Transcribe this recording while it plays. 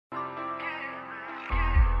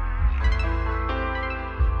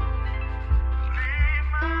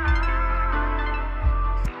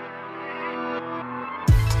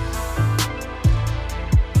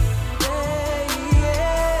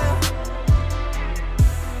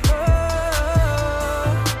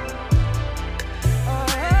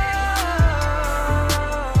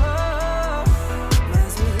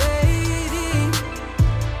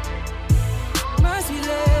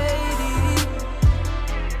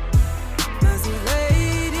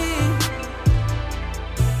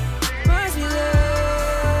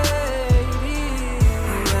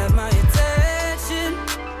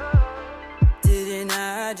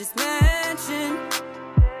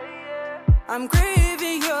I'm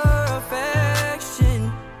craving your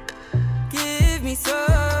affection. Give me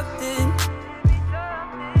something,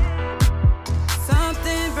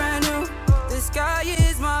 something brand new. The sky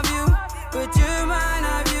is my view, but you're mine,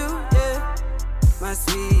 I view, yeah. My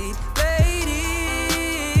sweet lady,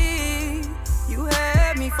 you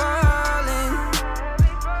had me falling.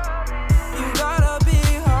 You got a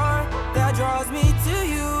big heart that draws me to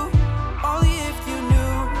you. Only if you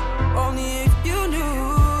knew, only if you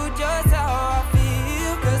knew just how I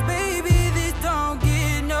feel. Cause baby, this don't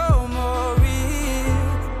get no more real.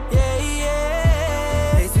 Yeah,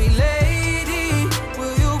 yeah. Hey sweet lady,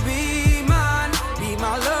 will you be mine? Be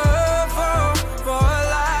my love for a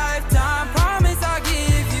lifetime. Promise I'll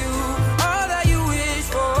give you all that you wish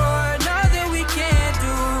for. Nothing we can't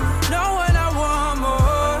do, knowing I want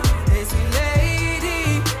more. Hey sweet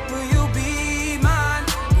lady, will you be mine?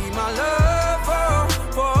 Be my love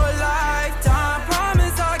for a lifetime.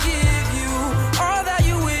 Promise I'll give you all that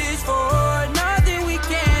you wish for. Nothing we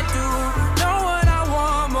can't do, knowing I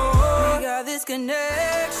want more. We got this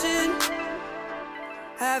connection,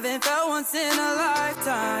 haven't felt once in a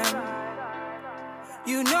lifetime.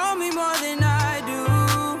 You know me more than I do,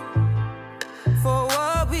 for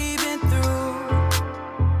what we've been through.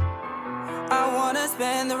 I wanna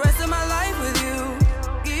spend the rest of my life with you.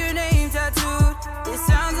 Get your name tattooed. It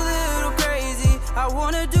sounds a little crazy. I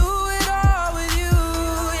wanna do it all with you,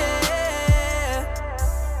 yeah.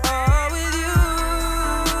 All with you.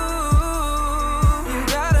 You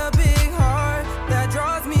got a big heart that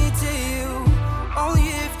draws me to you. Only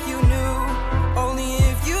if you knew, only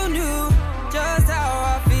if you knew just how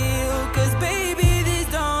I feel. Cause baby, this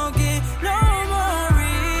don't get no more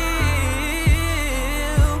real.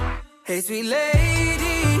 Hey sweet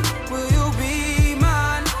lady, will you be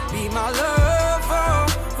mine? Be my love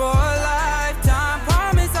for a lifetime.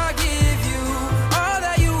 Promise I'll give you all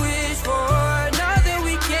that you wish for. Nothing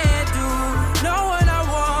we can't do, knowing I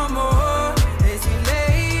want more. Hey sweet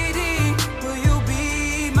lady, will you be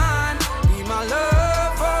mine? Be my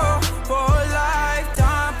love for a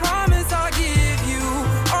lifetime. Promise I'll give you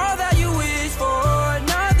all that you wish for.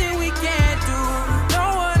 Nothing we can't do,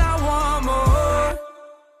 knowing I want more.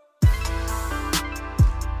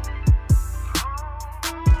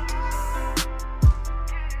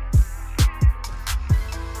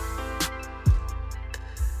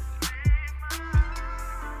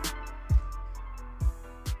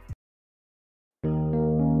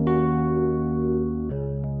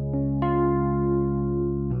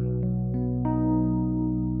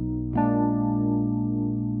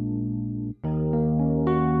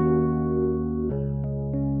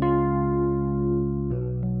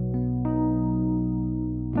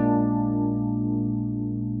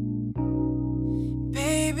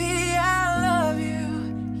 Baby, I love you.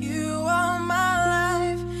 You are my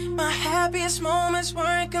life. My happiest moments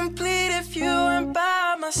weren't complete if you weren't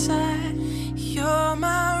by my side. You're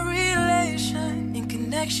my relation in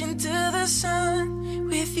connection to the sun.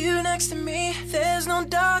 With you next to me, there's no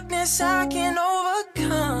darkness I can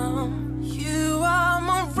overcome. You are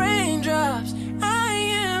my raindrops, I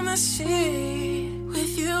am the sea.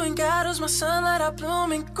 With you and God who's my sunlight, I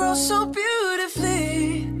bloom and grow so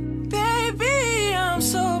beautifully. Baby, I'm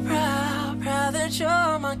so proud that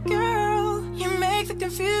you're my girl. You make the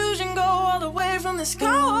confusion go all the way from this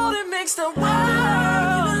cold. It makes the world.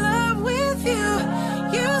 I'm in love with you.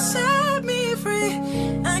 You set me free.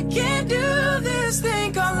 I can't do this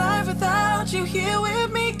thing called life without you here with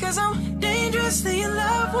me. Cause I'm dangerously in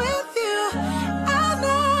love with you. I'll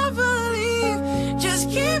never leave. Just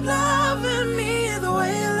keep loving me the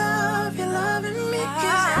way you love. You're loving me.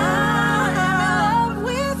 Cause I'm in love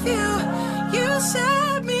with you. You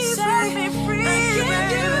set me free. I can't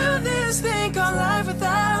do this thing called life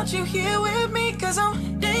without you here with me. Cause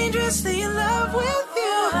I'm dangerously in love with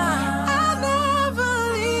you. I'll never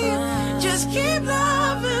leave. Just keep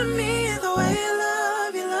loving me the way you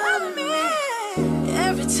love me.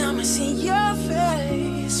 Every time I see your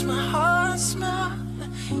face, my heart smiles.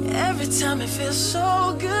 Every time it feels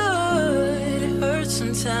so good, it hurts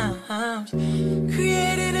sometimes.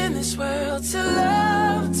 Created in this world to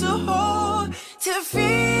love, to hold, to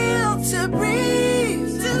feel, to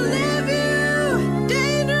breathe, to live you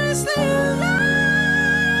dangerously alive.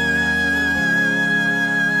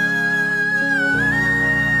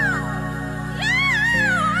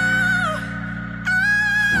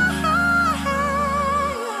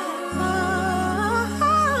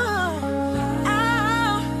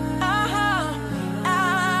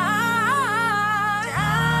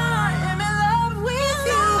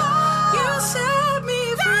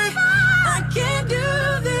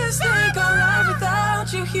 Without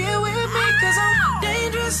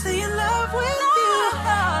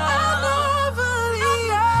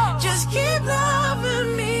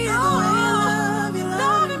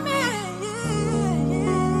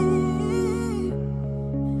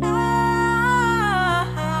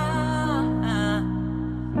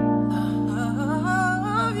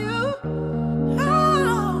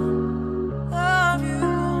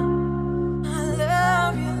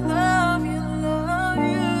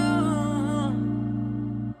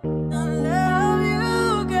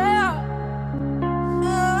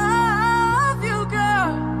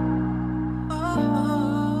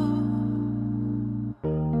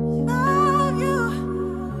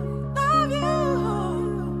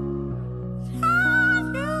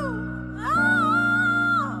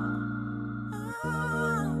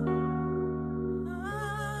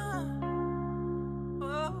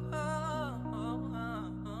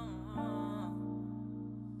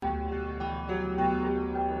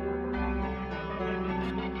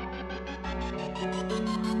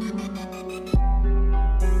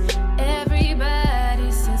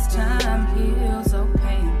Everybody says time heals all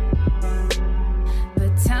pain, but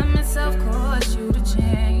time itself caused you to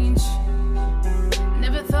change.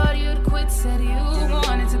 Never thought you'd quit, said you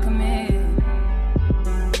wanted to commit,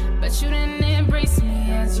 but you didn't embrace me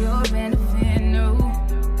as your benefit, no.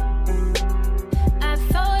 I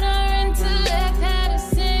thought our intellect had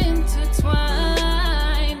us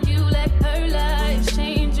intertwined. You let her lies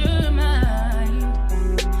change your mind.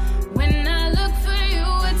 When I look for you,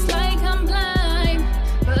 it's like I'm blind,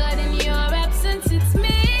 but in your absence, it's me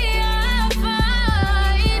I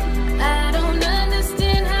find. I don't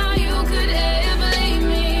understand how you could ever leave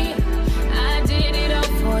me. I did it all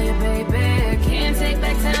for you, baby. Can't take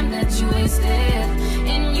back time that you wasted.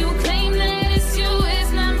 And you claim that it's you,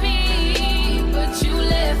 it's not me. But you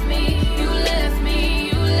left me, you left me,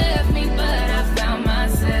 you left me. But I found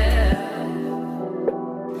myself.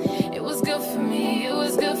 It was good for me, it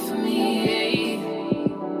was good for me, yeah.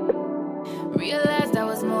 Realized I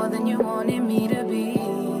was more than you wanted me to be,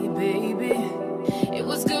 baby. It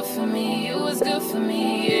was good for me, it was good for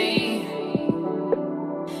me, yeah.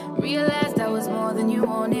 Realized I was more than you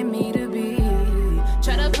wanted me to be.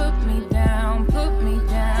 Try to put me down, put me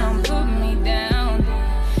down, put me down.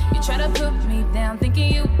 You try to put me down,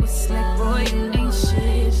 thinking you was slick, boy, you ain't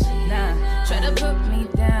shit. Nah, try to put me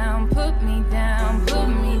down, put me down, put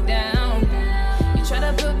me down. You try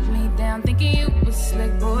to put me down, thinking you was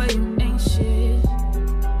slick, boy, you ain't shit.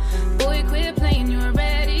 Boy, quit playing, you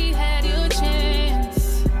already had your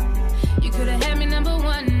chance. You could've had me number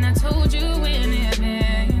one, I told you in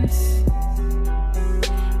advance.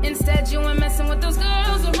 Instead, you went messing with those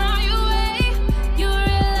girls around your way. You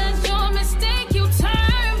realized your mistake, you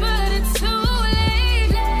turned, but it's too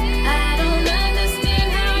late. I don't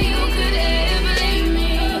understand how you could ever leave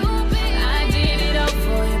me. I did it all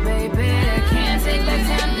for you, baby. Can't take back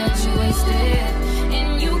time that you wasted.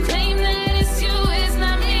 And you claim that it's you, it's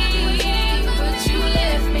not me. But you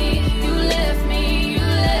left me, you left me, you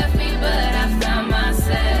left me. But I found myself.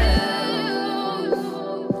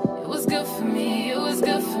 It was good for me, it was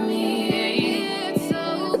good for me. It's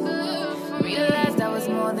so good for me. Realized I was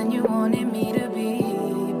more than you wanted me to be,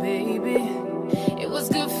 baby. It was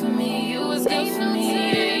good for me, it was good for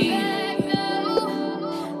me.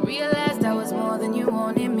 Realized I was more than you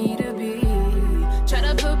wanted me to be. Try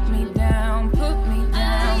to put me down, put me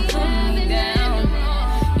down, put me down.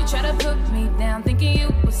 You try to put me down, thinking you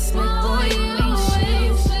was slick, boy, you ain't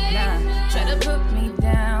shit. Nah, try to put me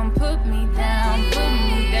down, put me down, put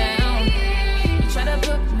me down. You try to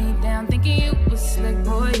put me down, thinking you was slick,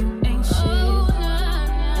 boy, you ain't shit.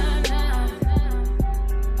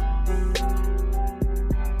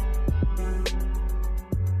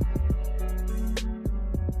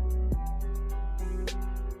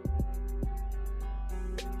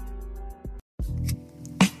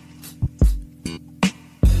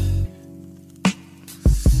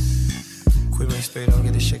 Quit me straight, don't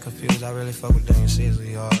get this shit confused. I really fuck with Daniel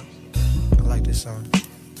Caesar hard. I like this song.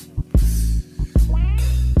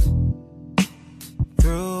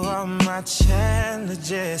 Through all my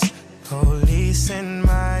challenges, police in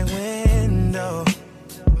my window,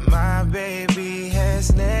 my baby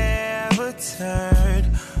has never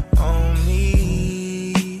turned on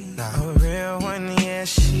me. Not a real one, yeah,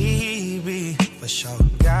 she be for sure.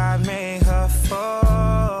 God made her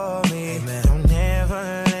for me. Amen. Don't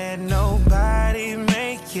ever let nobody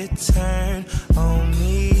make you turn on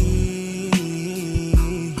me.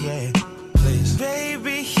 Yeah, please.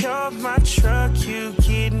 Baby, you're my truck, you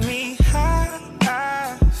get me high.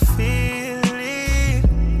 I feel it.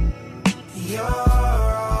 You're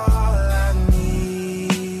all I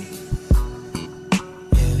need.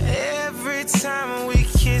 Yeah. Every time we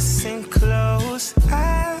kiss and close,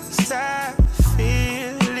 I start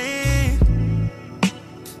feeling.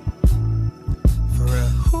 For real.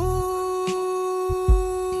 Who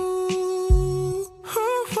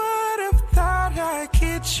would have thought I'd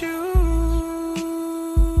get you?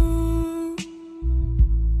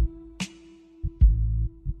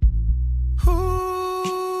 Who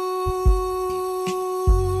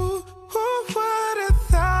would have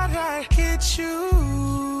thought I'd get you?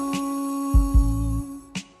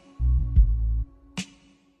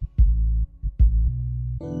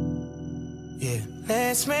 Yeah,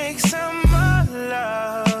 let's make some more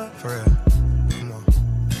love. For real, come on.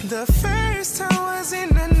 The first time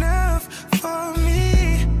wasn't enough for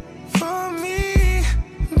me,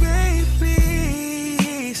 babe,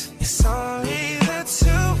 please. It's only the two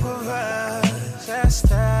of us.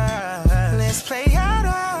 Just us. Let's play out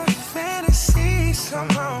our fantasies. Come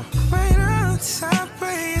on, right on top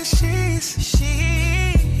of your sheets.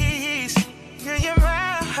 Girl,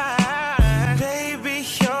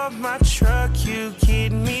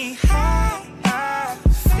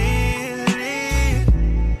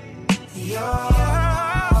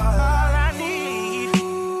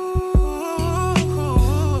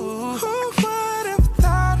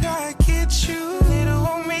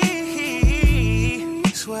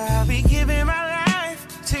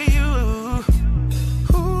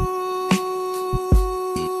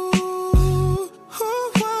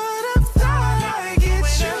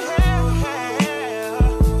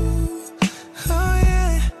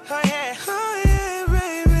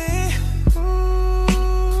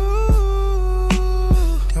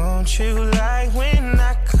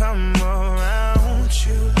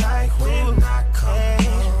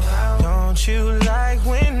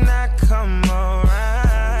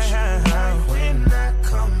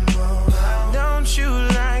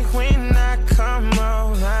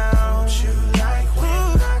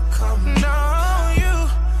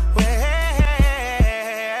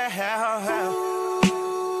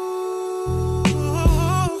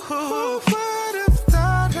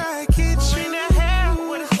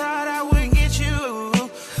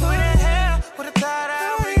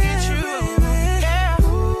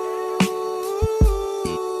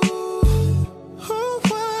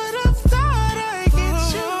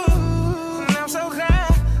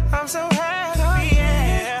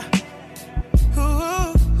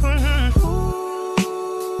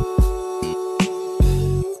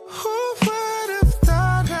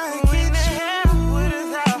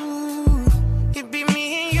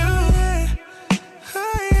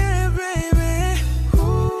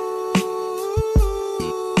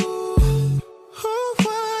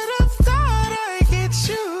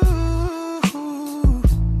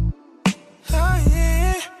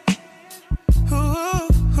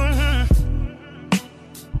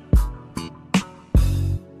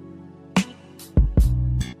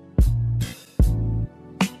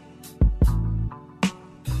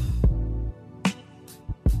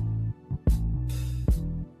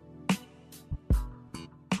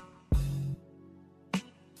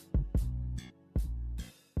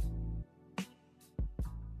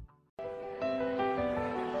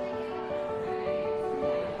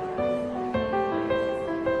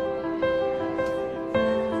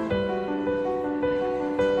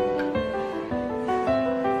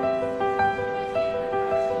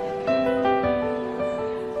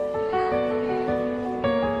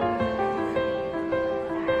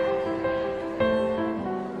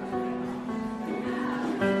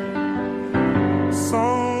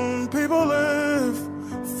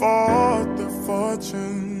 for the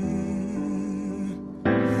fortune.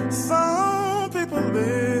 Some people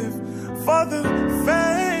live for the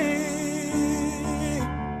fame.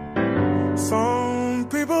 Some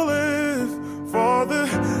people live for the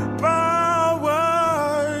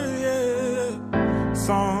power, yeah.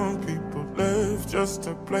 Some people live just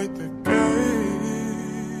to play the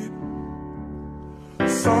game.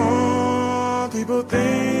 Some people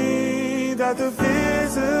think that the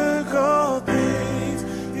physical things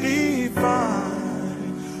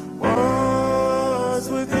define what's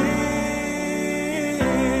within.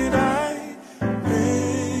 I've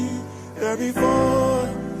been there before,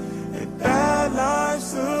 and that life's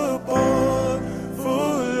support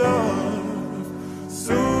full of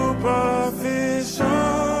superficial.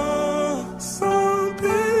 Some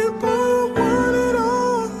people want it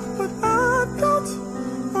all, but I don't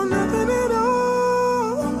want nothing at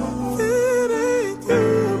all. It ain't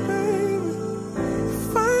you, baby,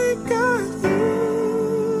 if I ain't got you.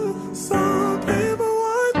 Some people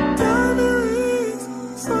want diamond rings,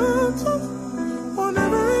 some just want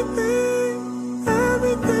everything.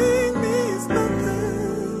 Everything means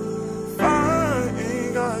nothing if I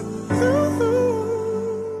ain't got you.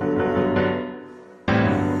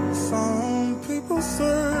 Some people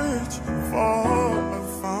search for a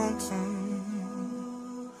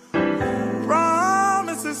fountain,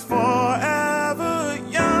 promises forever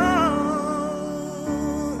young.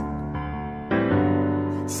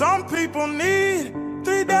 Some people need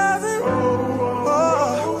 3,000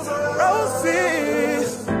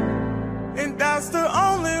 roses, and that's the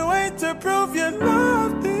only way to prove you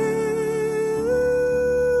loved it.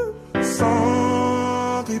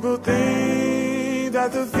 Some people think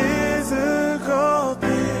that the physical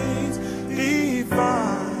things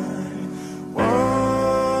define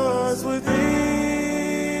what's within.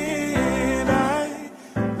 I've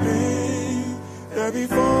been there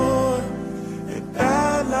before, and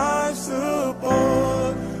that life's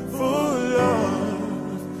support full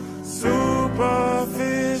of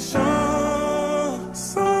superficial.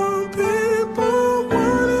 Some people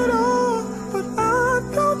want it all, but I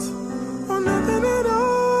don't want nothing at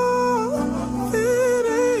all. It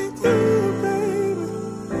ain't you, baby,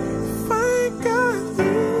 if I ain't got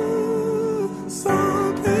you.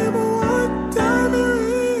 Some people want diamond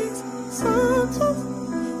rings, some just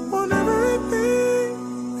want everything.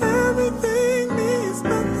 Everything means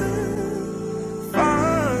nothing if I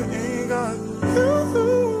ain't got you.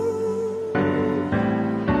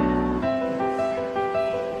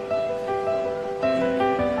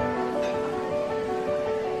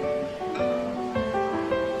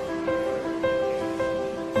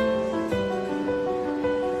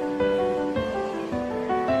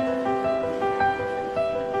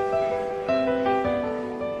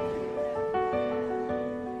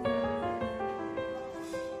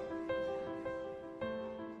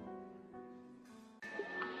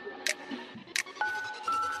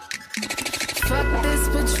 Fuck this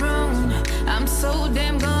Patron, I'm so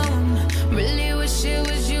damn gone. Really wish it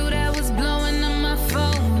was you that was blowing up my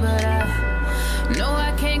phone, but I know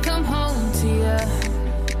I can't come home to you.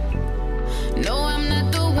 No, I'm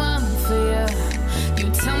not the one for you. You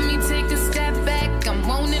tell me take a step back, I'm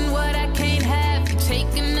wanting what I can't have. You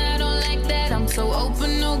taking that on like that, I'm so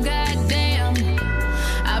open, no goddamn.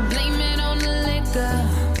 I blame it on the liquor.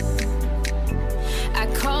 I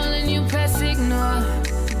call and you press ignore.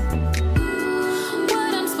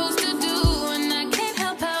 What I'm supposed to do and I can't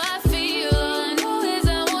help how I feel. All I know is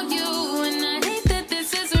I want you and I hate that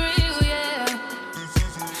this is real, yeah.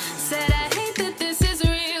 Said I hate that this is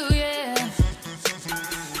real, yeah.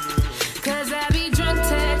 Cause I be drunk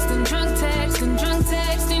texting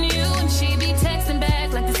you, and she be texting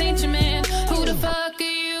back like this ain't your man. Who the fuck are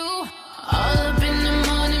you? All up in the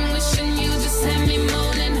morning wishing you just had me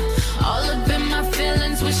moaning. All up in my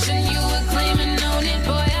feelings wishing you were claiming on it.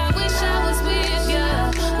 Boy, I wish I was with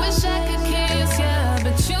ya, wish I could kiss ya,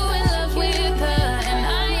 but you in love with her and I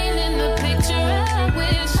ain't in the picture. I wish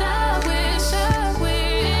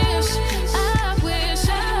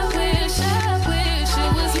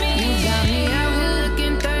it was me. You got me out here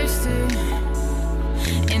looking thirsty,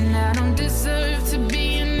 and I don't deserve to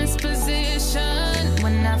be in this position.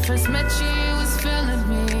 When I first met you, you was feeling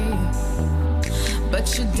me,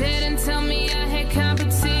 but you didn't tell me I had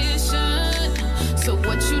competition. So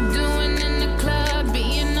what you doing in the club,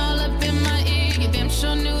 being all up in my ear? You damn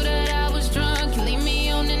sure knew that I was drunk. You leave me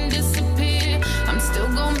on and disappear. I'm still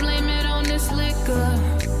gon' blame it on this liquor,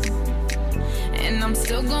 and I'm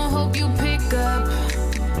still gon' hope you pick up.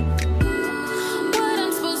 What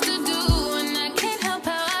I'm supposed to do and I can't help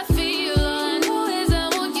how I feel. All I know is I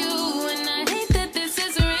want you and I hate that this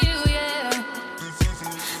is real, yeah.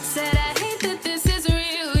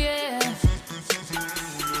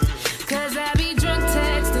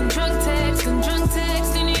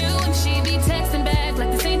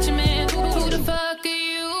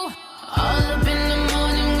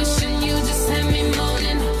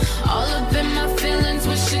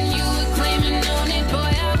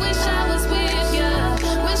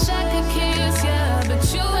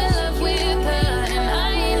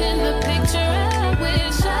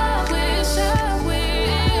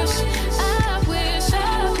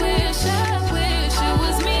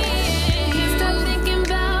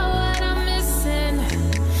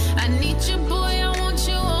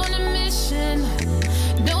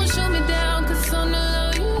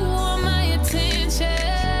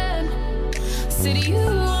 city, you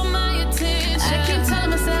want my attention. I keep telling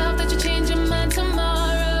myself that you change your mind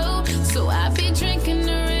tomorrow, so I be drinking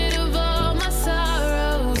to rid of all my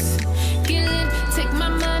sorrows. Get lit, take my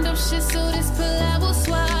mind off shit, so this pill I will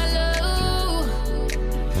swallow.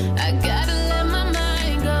 I gotta let my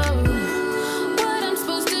mind go. What I'm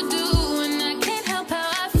supposed to do when I can't help how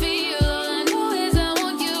I feel? All I know is I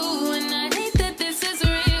want you, and I hate that this is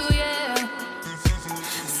real, yeah.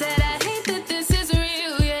 Said I hate that this is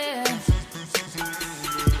real, yeah.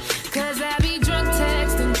 Cause I be drunk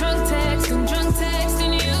texting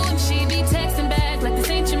you, and she be texting back like this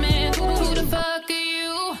ain't your man. Who the fuck are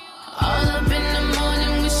you? All up in the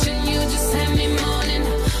morning, wishing you just had me moaning.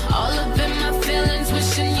 All up in my feelings,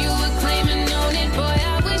 wishing you were claiming on it. Boy, I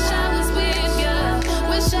wish I was with ya,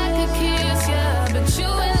 wish I could kiss ya, but you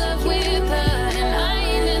in love with her, and I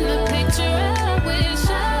ain't in the picture. I wish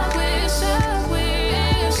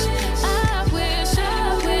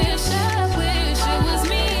it was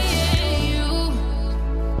me and you.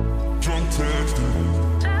 Drunk texting.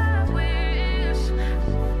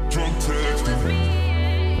 Drunk texting.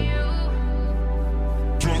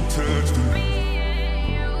 Drunk texting.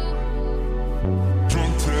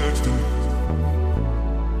 Drunk texting.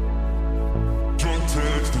 Drunk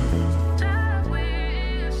texting.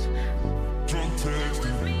 Drunk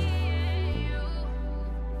texting.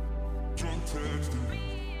 Drunk texting.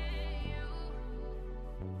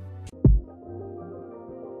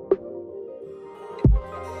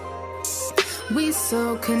 We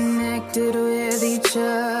so connected with each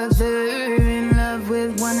other, in love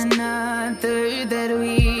with one another, that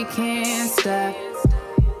we can't stop.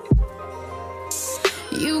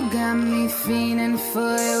 You got me feeling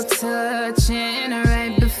for your touch, and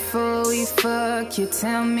right before we fuck, you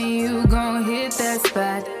tell me you gon' hit that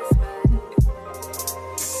spot.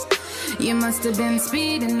 You must have been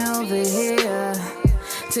speeding over here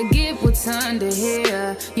to get what's under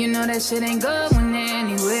here. You know that shit ain't going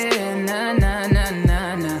anywhere. Nah, nah, nah,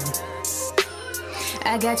 nah, nah.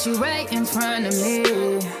 I got you right in front of me.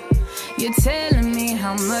 You're telling me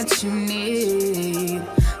how much you need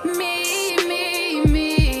me, me,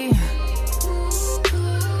 me.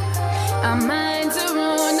 Our minds are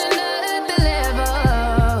on another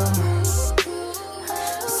level,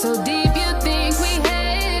 so deep you think we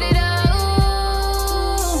had it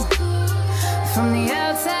all. From the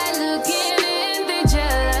outside looking in, they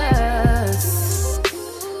jealous,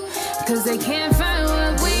 cause they can't find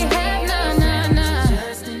what we have. Nah, nah, nah.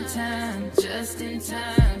 Just in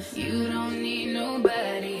time, you don't need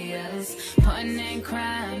nobody else. Pun and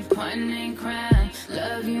crime,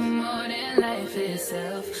 love you more than life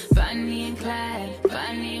itself. Bonnie and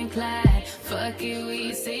Clyde, fuck it,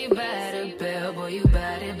 we say bye to Bell. Boy, you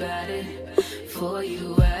bout it, for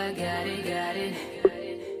you I got it.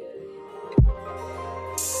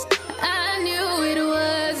 I knew it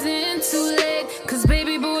wasn't too late, cause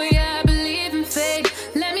baby boy, I believe in fate.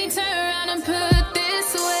 Let me turn around and put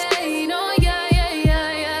this away. Oh yeah, yeah,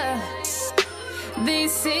 yeah, yeah. They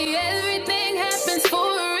say everything happens for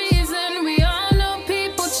a reason. We all know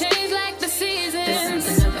people change like the seasons. There's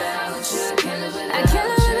something about you, I can't live without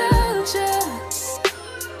you.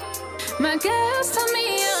 My girls tell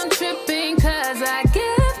me I'm tripping, cause I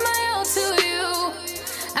give my all to you.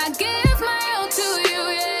 I give my all to you,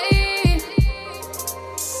 yeah.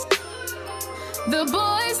 The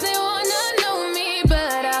boys, they wanna know me,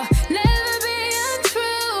 but I'll never be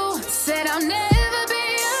untrue. Said I'll never be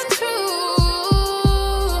untrue.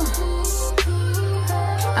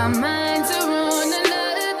 Our minds are on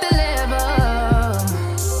another level,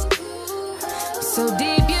 so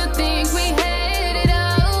deep you think we had it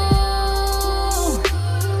all.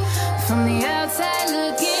 From the outside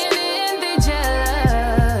looking in, they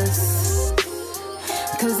jealous,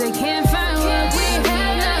 cause they can't find what we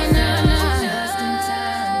have. Nah, nah, nah.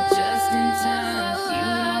 Just in time, you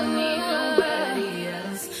don't need nobody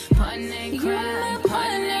else. Pun and crime,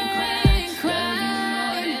 love you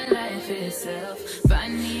more than life itself.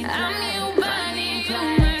 Bonnie and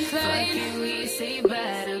Clyde, fuck it, we say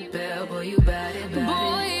bye to Bell. Boy, you bout it,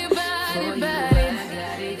 boy, you bout it.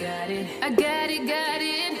 I got it.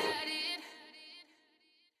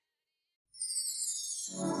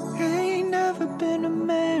 Ain't never been a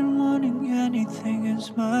man wanting anything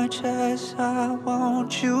as much as I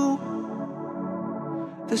want you.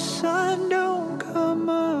 The sun don't come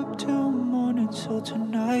up till morning, so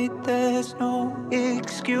tonight there's no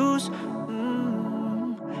excuse.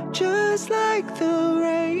 Just like the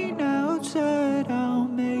rain outside, I'll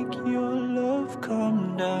make your love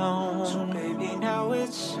come down. So baby, now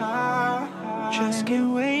it's time. Just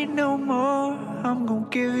can't wait no more. I'm gonna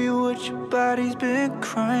give you what your body's been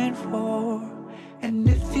crying for. And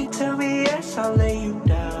if you tell me yes, I'll lay you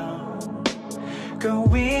down. Girl,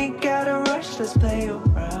 we ain't gotta rush, let's play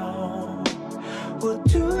around. We'll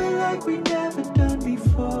do it like we never done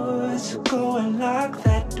before. So go and lock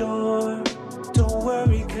that door. Don't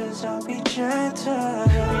worry, cause I'll be gentle.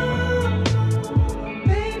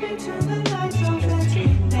 Baby, turn the lights off and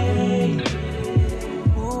get naked.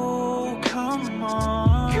 Ooh, come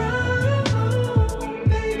on.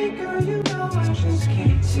 Baby girl, you know I just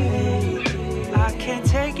can't take it. I can't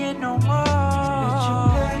take it no more. Let your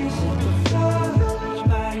body hit the floor. Let your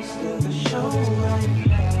body steal the show right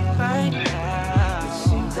now. Right now. It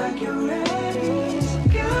seems like you're ready to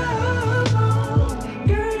go.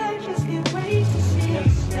 Girl, I just can't wait to see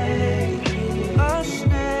us naked. Us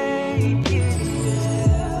naked,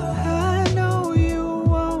 yeah. I know you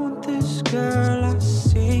want this, girl. I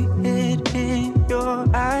see it in your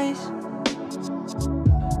eyes.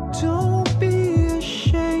 Don't be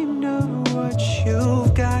ashamed of what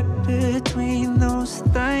you've got between those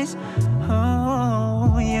thighs.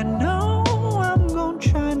 Oh, you know I'm gonna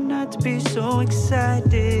try not to be so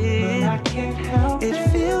excited. But I can't help it. It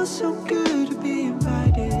feels so good to be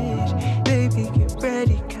invited. Baby, get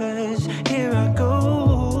ready, cause here I go.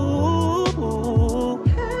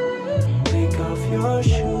 Take off your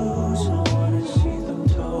shoes, I wanna see them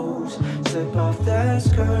toes. Slip off that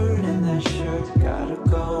skirt and that shirt, gotta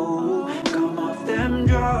go. Come off them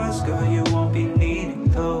drawers, girl, you won't be needing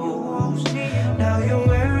those. Now you're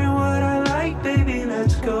wearing what I like, baby,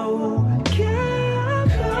 let's go.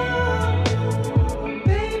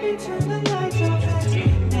 Baby, turn the lights off and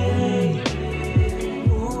get naked.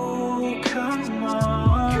 Ooh, come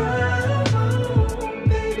on.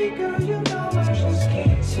 Baby girl, you know I just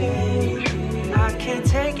can't take it. I can't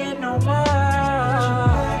take it no more.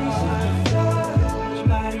 Your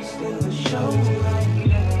body steal the show right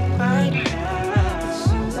now. Right now. It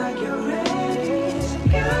seems like you're ready to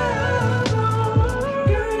go.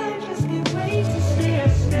 Girl, I just can't wait to see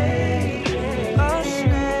us naked. Us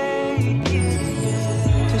naked,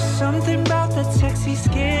 yeah. There's something about that sexy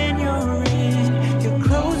skin you're in. Your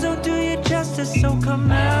clothes don't do you justice, so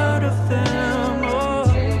come out of them. Oh.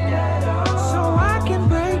 So I can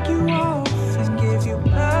break you off and give you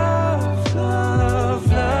love, love,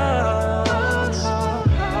 love.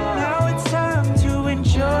 Now it's time to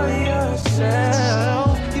enjoy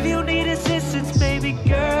yourself. If you need assistance, baby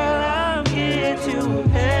girl, I'm here to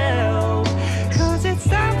help. Cause it's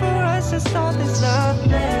time for us to start this love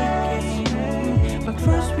making. But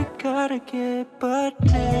first we gotta get butt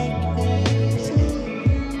naked.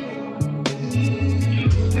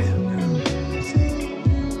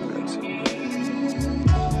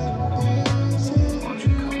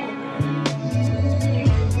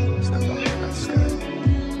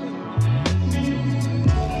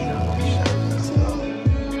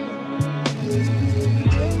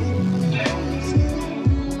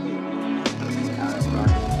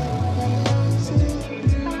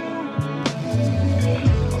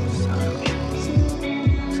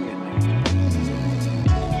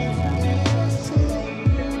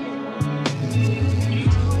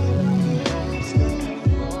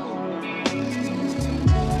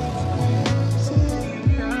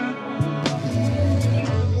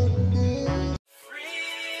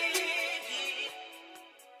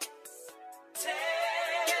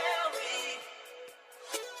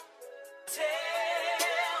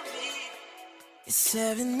 It's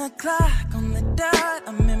 7 o'clock on the dot.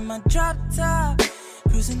 I'm in my drop top,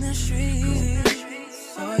 cruising the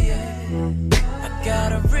streets. Oh yeah, I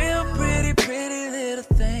got a real pretty, pretty little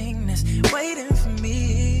thing that's waiting for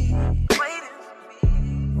me.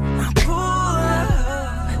 I pull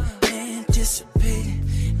up, anticipate.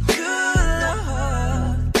 Good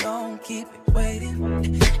love, don't keep it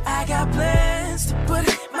waiting. I got plans to put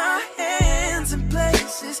my hands in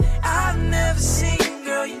places I've never seen.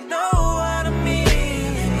 Girl, you know what I mean.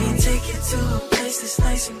 And take you to a place that's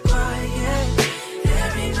nice and quiet.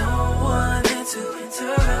 There ain't no one there to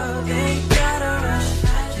interrupt. Ain't gotta rush. I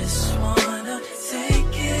just wanna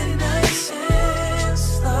take it nice and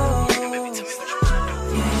slow. Yeah,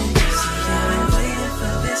 see, I've been waiting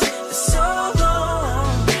for this for so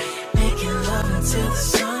long. Making love until the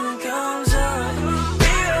sun comes up.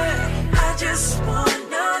 Yeah, I just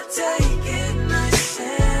wanna take it nice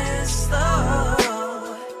and slow.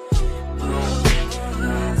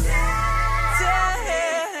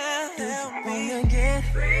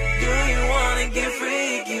 Get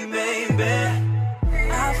freaky, baby.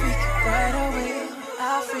 I'll freak it right, I will.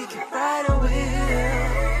 I'll freak it right, I will.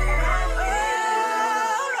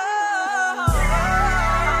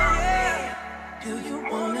 Do you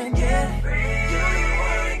wanna get free? Do you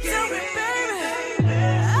wanna get free, baby?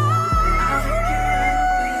 I'll freak it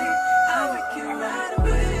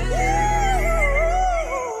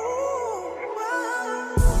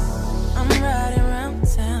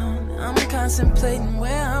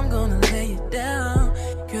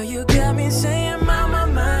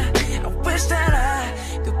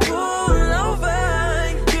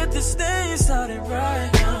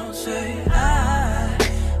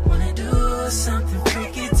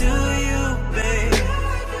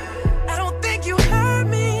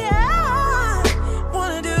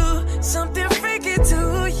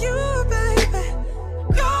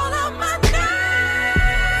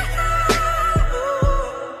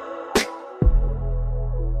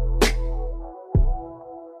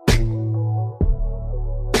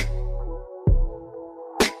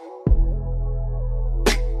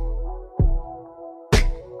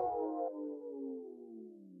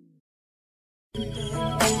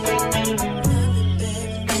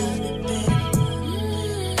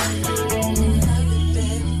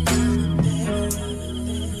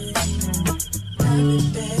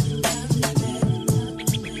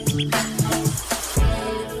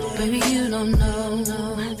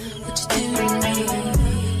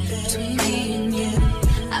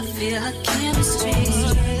feel a chemistry.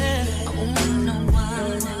 I want no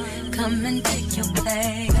one come and take your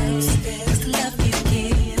place. 'Cause the love you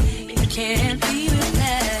give, it can't be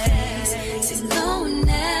replaced. See, no one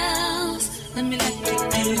else, let me like you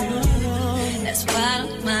do. That's why I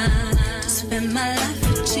don't mind to spend my life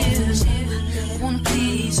with you. I wanna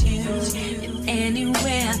please you in any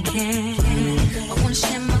way I can. I wanna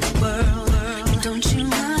share my world, don't you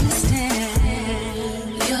understand?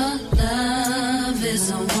 Your love is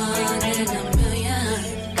a one in a million.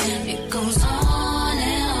 It goes on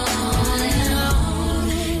and on and on.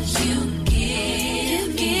 You give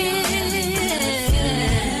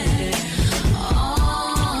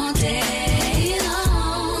all day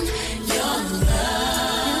long. Your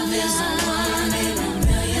love is a one in a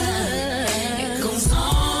million. It goes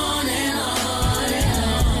on and on and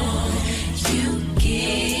on. You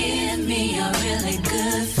give me a really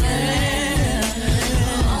good feeling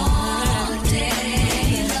all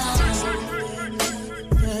day long.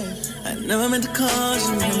 I never meant to cause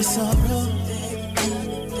you any sorrow.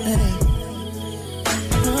 Hey.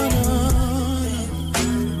 No, no.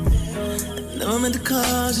 I never meant to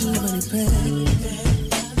cause you any pain.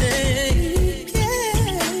 Hey,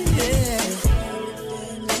 yeah, yeah.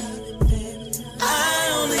 I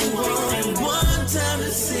only want one time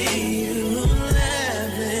to see you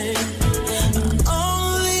laughing. I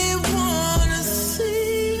only wanna see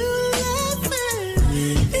you laughing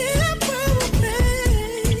in a purple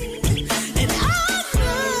pain. And I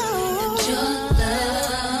know Your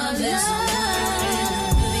love is a one in a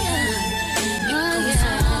million. It goes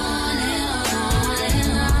on and on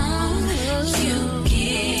and on. You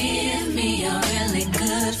give me a really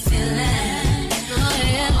good feeling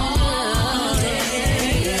all day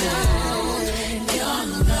long. Your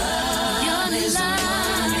love is a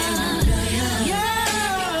one in a million. It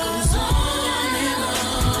goes on and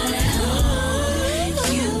on and on.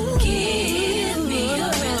 You give me a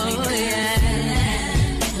really good feeling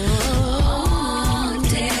all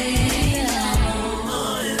day long.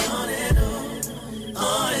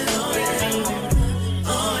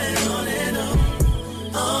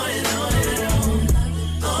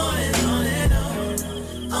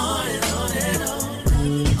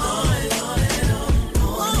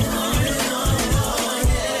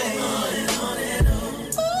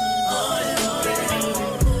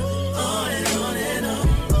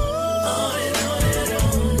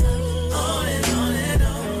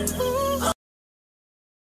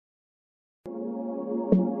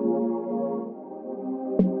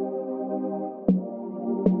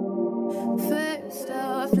 First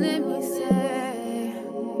off, let me say,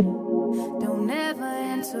 don't ever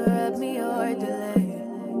interrupt me or delay.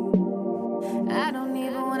 I don't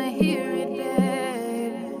even wanna hear it,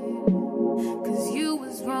 babe. 'Cause you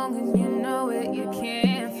was wrong and you know it. You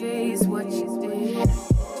can't face what you did.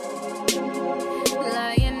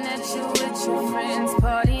 Lying at you with your friends,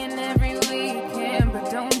 partying every weekend, but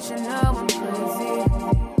don't you know I'm crazy?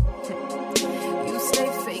 You stay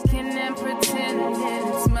faking and pretending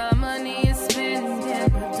it's my money you're spending,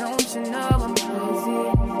 but don't you know I'm crazy?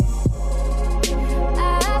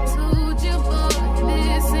 I told you, boy,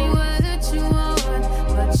 this ain't what you want,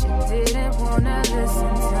 but you didn't wanna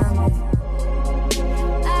listen to me.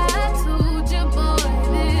 I told you, boy,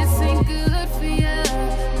 this ain't good for you,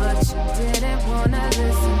 but you didn't wanna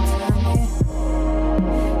listen to me.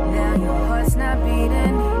 Now your heart's not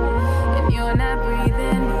beating, and you're not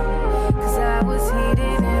breathing, 'cause I was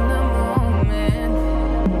heated in the moment.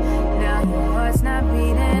 Now your heart's not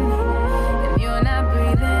beating, and you're not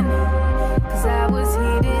breathing, 'cause I was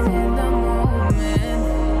heated in the moment.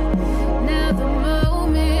 Now the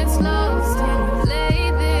moment's lost and you lay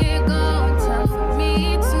there gone. Time for me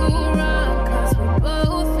to run, 'cause we're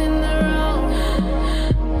both in the wrong.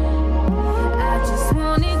 I just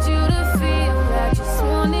wanted you to feel, I just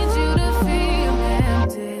wanted you to feel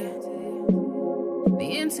empty. Be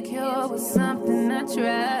insecure was something I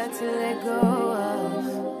tried to let go of.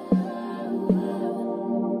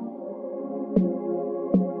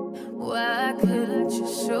 Why couldn't you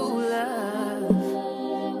show love?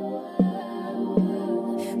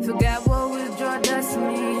 Forgot what withdrawal does to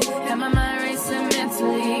me. Had my mind racing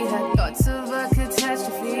mentally. Had thoughts of a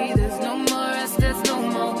catastrophe. There's no more us, there's no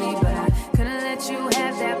more me. But I couldn't let you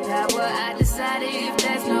have that power. I decided if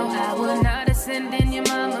there's no hour, not a sending your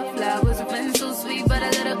mama flowers. Been so sweet, but a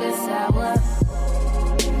little bit sour.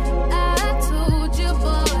 I told you,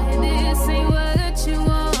 boy, this ain't what you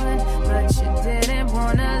want, but you didn't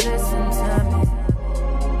wanna listen to me.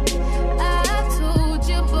 I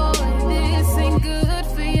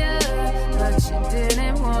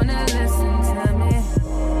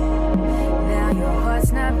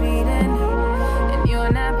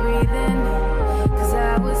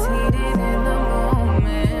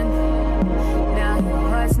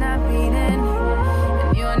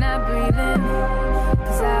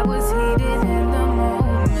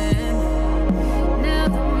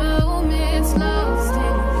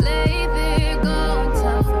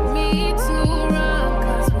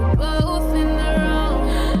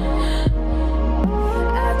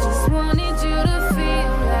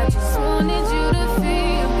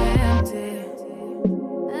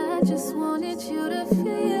I just wanted you to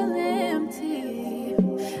feel empty.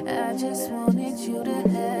 I just wanted you to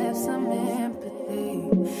have some empathy.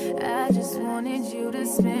 I just wanted you to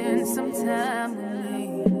spend some time with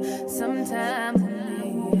me. Some time with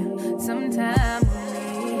me. Some time with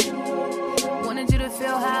me. Wanted you to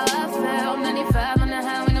feel how I felt. 95 on the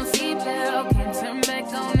highway, no seatbelt. Can't turn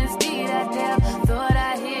back on this beat I doubt. Thought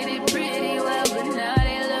I hit it pretty well, but now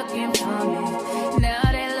they looking for me.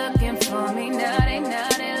 Now they looking for me. Now they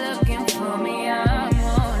looking for me. I'm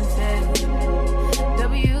wanted.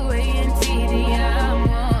 WANTD, I'm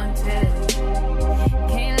wanted.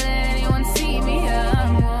 Can't let anyone see me.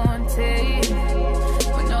 I'm wanted.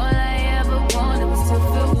 When all I ever wanted was to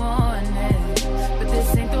feel wanted, but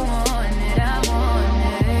this ain't the one that I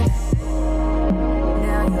wanted.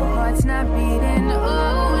 Now your heart's not beating,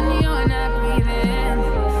 oh, and you're not breathing,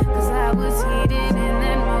 'cause I was heated in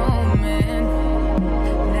that moment.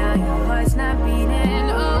 Now your heart's not beating,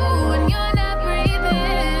 oh, and you're not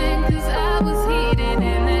breathing, 'cause I was heated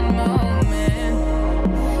in that moment.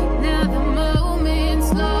 Now the moment's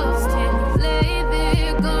lost and lay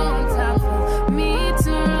there gone. Time for me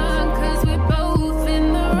to run, 'cause we're both in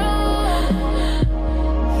the wrong.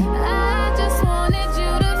 I just wanted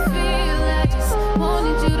you to feel, I just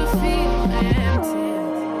wanted you to feel empty.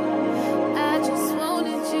 I just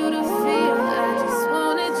wanted you to feel, I just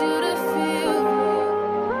wanted you to feel.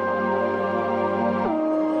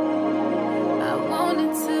 I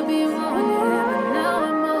wanted to be wanted, but now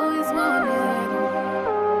I'm always wanted.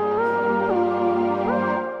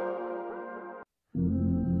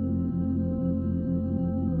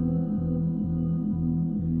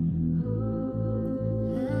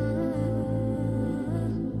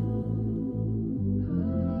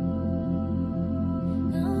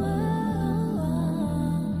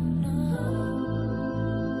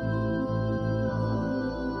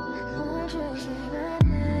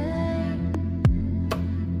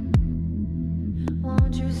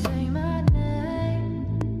 Won't you say my name?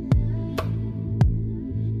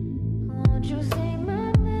 Won't you say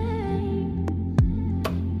my name?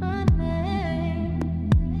 My name,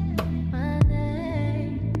 my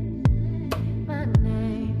name, my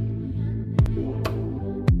name.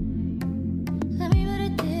 Let me put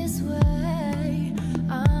it this way,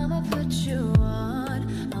 I'ma put you on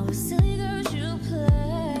all the silly girls you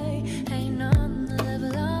play. Ain't on the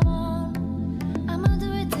level I'm on. I'ma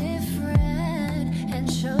do it different and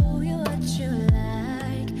show you what you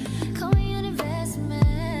like. Call me an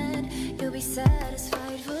investment, you'll be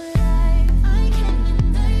satisfied for life. I can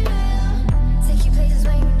and I will take you places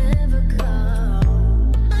where you never go.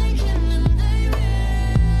 I can and I will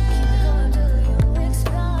keep it going till you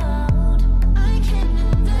explode. I can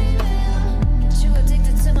and I will get you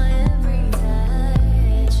addicted to my every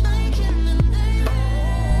touch. I can and I will.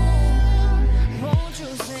 Won't you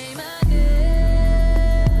say my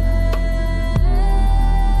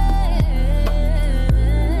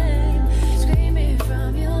name? Scream it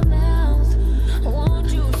from your mouth.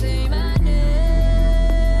 Won't you say my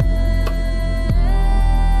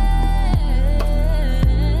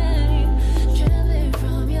name? Trembling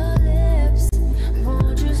from your lips.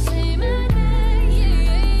 Won't you say my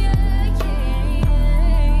name?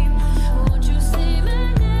 Won't you say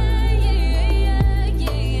my name?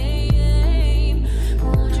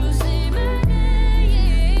 Won't you say my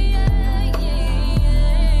name?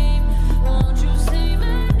 Won't you say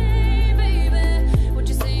my name, baby? Won't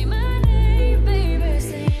you say my name, baby?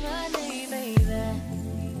 Say my name,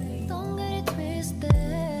 baby. Don't get it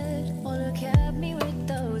twisted, or look at me with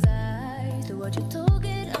those eyes. Do what you do,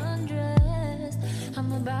 get undressed.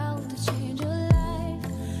 I'm about to change your life.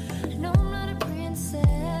 No, I'm not a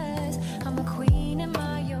princess, I'm a queen in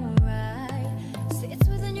my own right. Say it's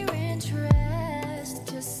within your interest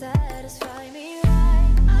to satisfy me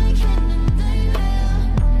right. I can and I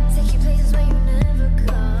will take you places where you never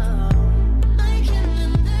go. I can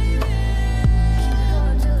and I will keep it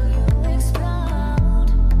going till you explode.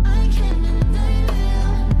 I can and I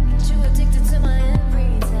will get you addicted to my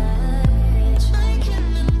every touch. I can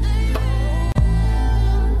and I will.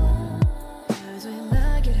 'Cause when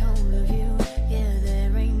I get hold of you, yeah,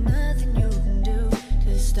 there ain't nothing you can do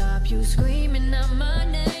to stop you screaming out my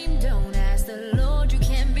name. Don't ask the Lord, you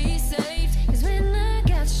can't be saved.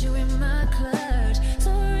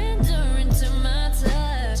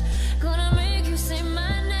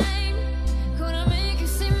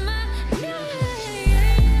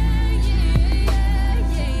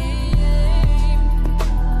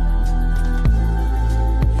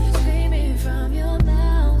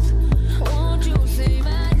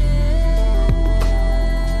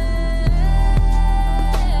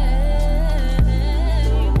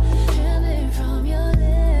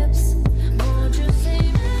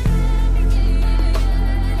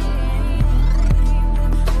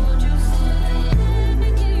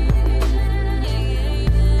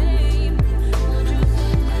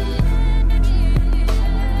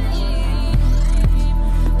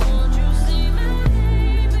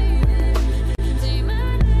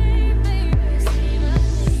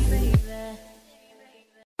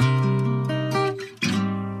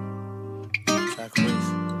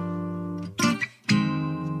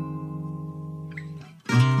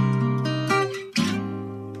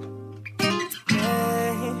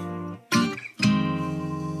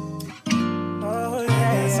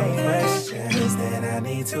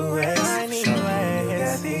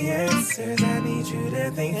 answers, I need you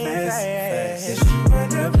to think fast. If you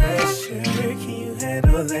under pressure, can you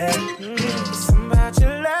handle that? It's about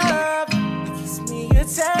your love that keeps me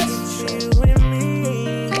attached to you and me.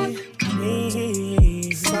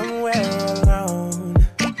 Somewhere alone.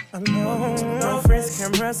 No friends,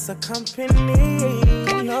 cameras, or company.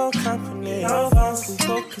 No company, no phones, we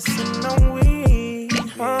focusing on we.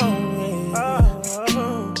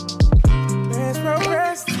 There's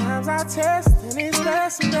progress, times I test, and it's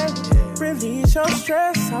fascinating. Release your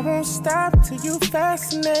stress, I won't stop till you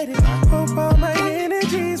fascinated. Hope all my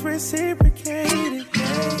energy's reciprocated.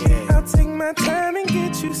 I'll take my time and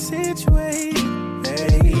get you situated.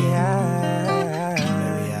 Baby,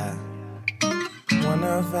 I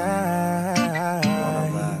wanna vibe.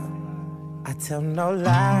 I tell no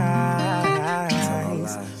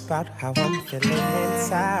lies about how I'm feeling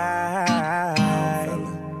inside.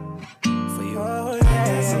 For you, I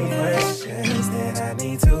got some questions that I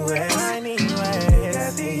need to ask. You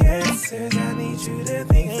got the answers, I need you to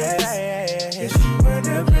think fast. If you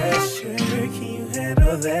under pressure, can you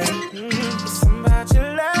handle that? It's about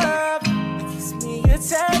your love that keeps me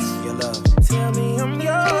attached. Your love. Tell me I'm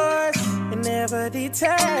yours and never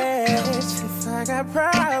detached. If I got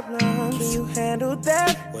problems, can you handle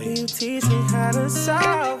that? Will you teach me how to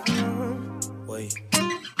solve them?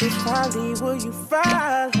 If I leave, will you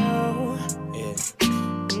follow?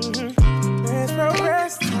 There's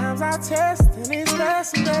progress, times I test, and it's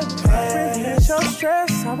fascinating. Release your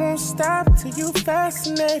stress, I won't stop till you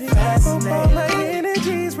fascinated. Hope all my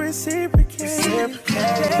energy's reciprocated.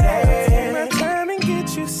 Take my time and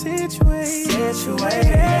get you situated.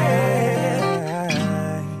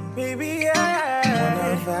 Baby, I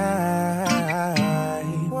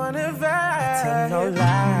wanna vibe. I tell no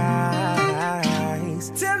lies.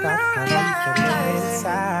 Tell no lies.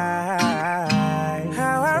 Inside,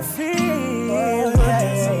 how I feel.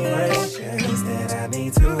 There's some questions that I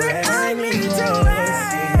need to ask. I need to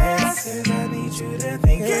ask. I need you to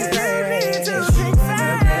think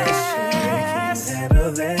fast.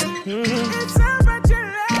 Handle that. It's about your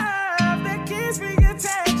love that keeps me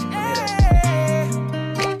attached.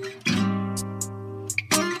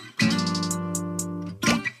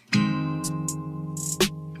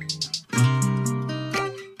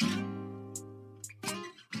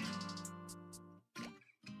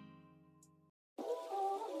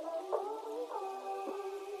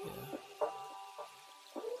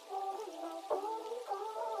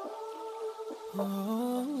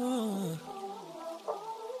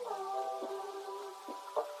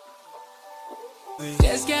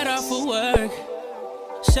 Just got off of work,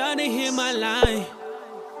 Shawty hit my line,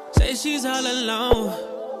 say she's all alone,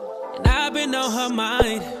 and I've been on her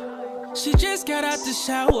mind. She just got out the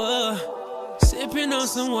shower, sipping on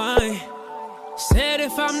some wine. Said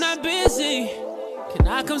if I'm not busy, can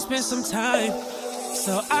I come spend some time?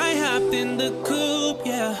 So I hopped in the coupe,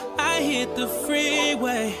 yeah, I hit the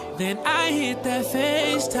freeway. Then I hit that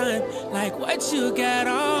FaceTime, like what you got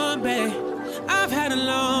on, babe? I've had a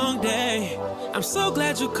long day, I'm so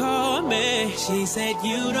glad you called me. She said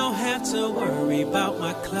you don't have to worry about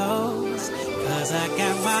my clothes, cause I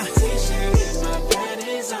got my t-shirt and my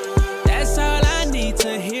panties on. That's all I need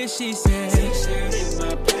to hear, she said. T-shirt and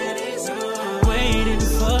my panties on. Waiting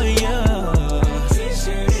for you.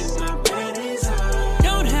 T-shirt and my panties on.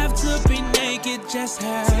 Don't have to be naked, just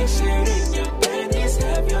have t-shirt and your panties.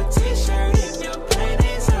 Have your t-shirt and your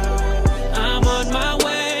panties on. I'm on my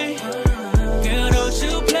way.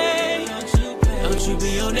 Don't you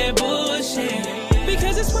be on that bullshit,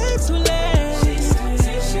 because it's way too late.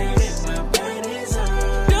 T-shirt and my panties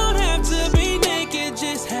on. Don't have to be naked,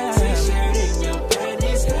 just have t-shirt and your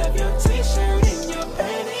panties. Have your t-shirt and your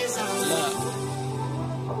panties on. Look,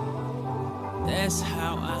 that's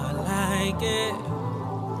how I like it.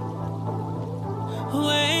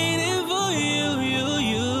 Waiting for you,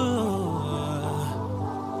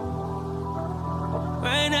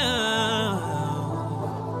 right now.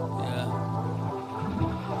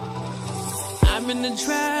 I'm in the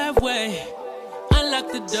driveway, unlock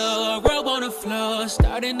the door, robe on the floor,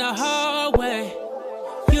 start in the hallway.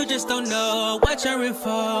 You just don't know what you're in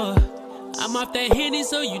for. I'm off that Henny,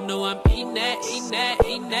 so you know I'm eating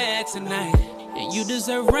that tonight. And you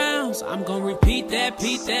deserve rounds, I'm gonna repeat that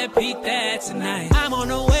tonight. I'm on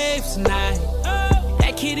the wave tonight.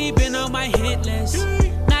 That kitty been on my hit list.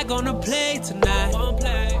 Not gonna play tonight.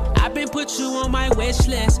 I've been put you on my wish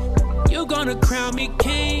list. You gonna crown me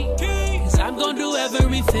king, cause I'm gonna do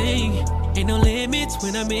everything. Ain't no limits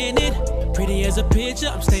when I'm in it. Pretty as a picture,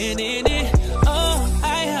 I'm staying in it. Oh,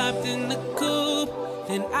 I hopped in the coupe,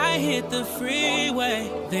 then I hit the freeway.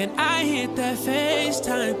 Then I hit that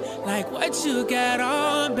FaceTime, like what you got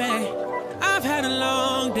on, babe? I've had a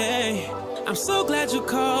long day. I'm so glad you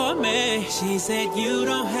called me. She said you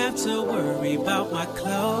don't have to worry about my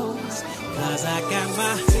clothes, 'cause I got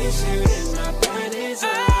my t-shirt and my panties on.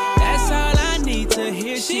 That's all I need to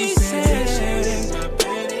hear. She said t-shirt and my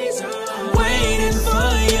panties on. I'm waiting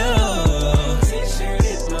for you. T-shirt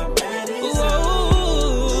and my panties on.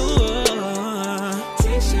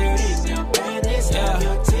 T-shirt and your panties on.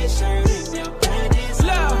 Your t-shirt and your panties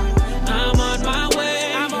on. I'm on my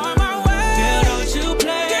way. I'm on my way. Girl, don't you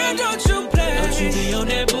play. Girl, don't you play. Don't you be on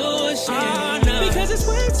that bullshit. Oh, no. Because it's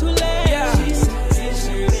way too late. Yeah. She said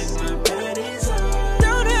t-shirt and my panties on.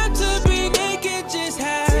 Don't have to be naked, just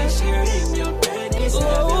have t-shirt and your panties on.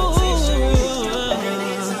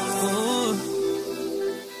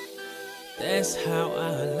 That's how I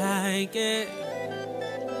like it.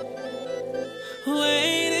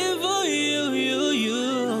 Waiting for you,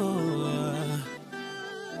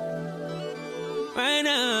 right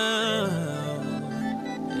now.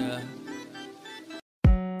 Yeah.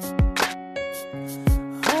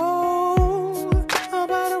 Oh, how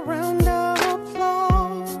about a round of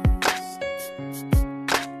applause?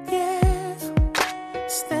 Yeah,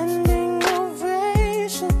 standing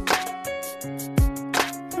ovation.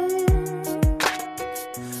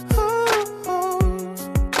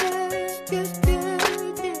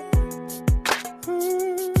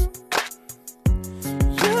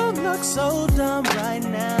 You look so dumb right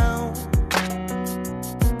now,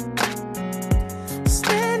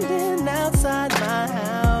 standing outside my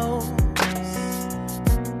house,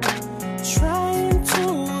 trying to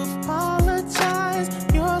apologize.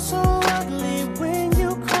 You're so ugly when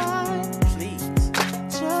you cry. Please,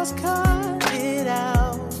 just cut it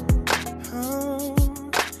out.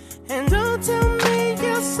 And don't tell me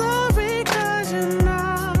you're sorry, 'cause you're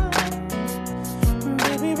not.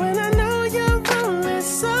 Baby, when I know you're only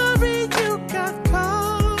sorry you got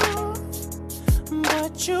caught,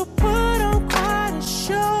 but you put on quite a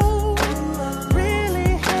show,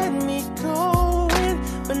 really had me going,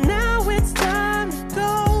 but now it's time to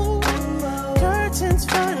go. Curtains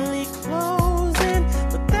finally closing,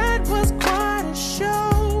 but that was quite a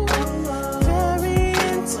show. Very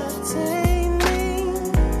entertaining,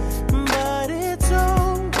 but it's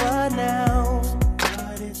over now.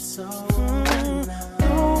 But it's over now.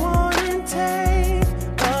 Go on and take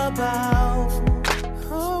a bow.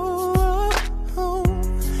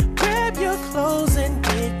 Grab your clothes and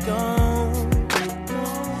get gone.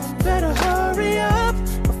 Better hurry up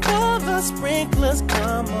before the sprinklers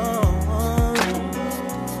come on.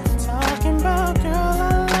 Talking about, girl,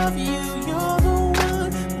 I love you, you're the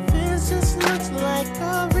one. This just looks like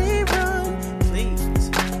a rerun. Please,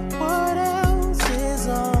 what else is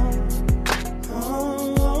on?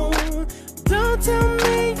 Oh, don't tell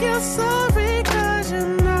me you're sorry, 'cause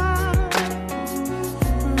you're not.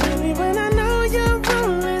 Baby, when I know you're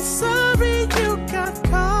only sorry you got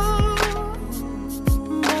caught,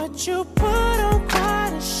 but you put on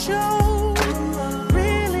quite a show,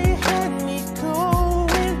 really had me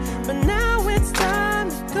going, but now it's time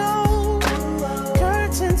to go.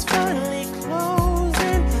 Curtains finally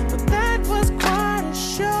closing, but that was quite a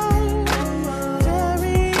show.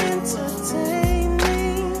 Very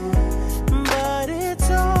entertaining, but it's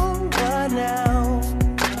over now.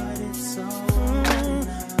 But it's over.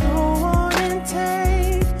 Go on and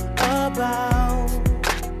take a bow.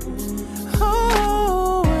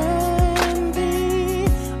 Oh, and the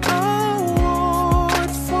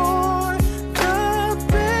award for the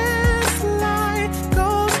best light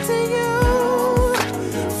goes to you,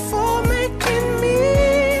 for making me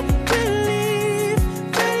believe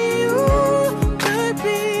that you could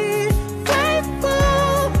be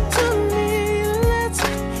faithful to me. Let's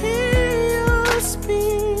hear your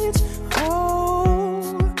speech. Oh,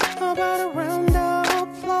 how about a round of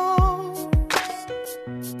applause?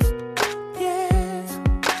 Yeah,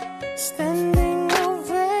 standing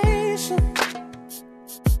ovation,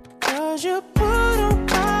 'cause you put on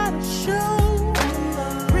quite a show,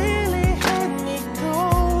 really had me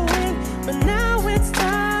going, but now it's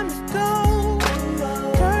time to go.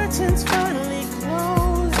 Curtains finally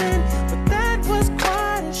closing, but that was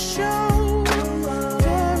quite a show.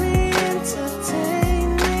 Very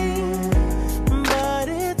entertaining, but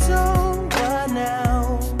it's over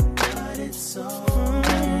now. But it's over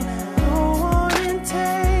now. Go on and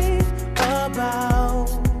take a bow.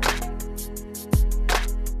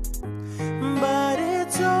 But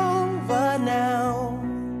it's over now.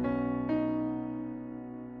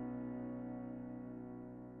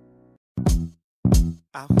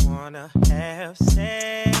 I wanna have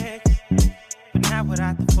sex, but not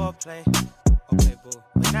without the foreplay. Okay, boo.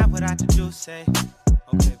 But not without the juice, say.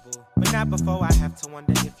 Okay, boo. But not before I have to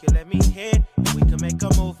wonder if you let me hit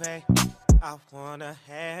make a movie. I wanna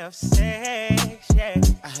have sex, yeah.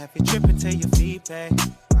 I have you tripping till your feet pay.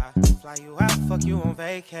 I fly you out, fuck you on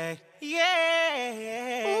vacay.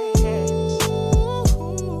 Yeah.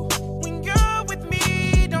 Ooh, when you're with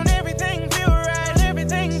me, don't everything feel right?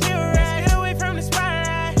 Everything feel right. Let's get away from the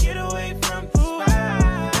spotlight. Get away from the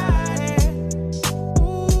spotlight.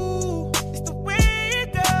 Ooh, it's the way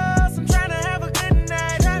it goes. I'm trying to have a good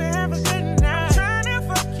night. Trying to have a good night. I'm trying to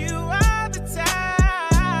fuck you all the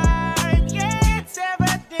time. Yeah, it's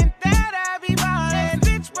evident that I be ballin'.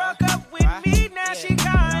 This bitch broke up with me, now she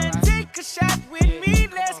gone. Take a shot with me,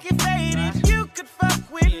 let's get faded. You could fuck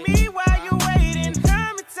with me while you're waiting.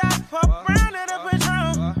 Come inside, pop round of the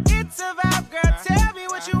Patron. It's a vibe, girl, tell me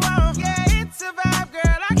what you want. Yeah, it's a vibe,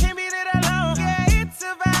 girl, I can't beat it alone. Yeah, it's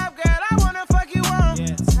a vibe, girl, I wanna fuck you on.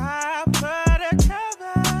 Top of the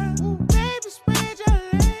cover, baby, spread your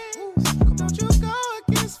legs. Don't you go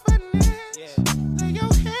against finesse. Lay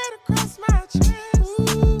your head across my chest.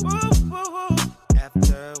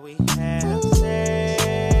 After we have sex,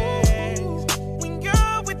 when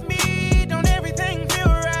you're with me, don't everything feel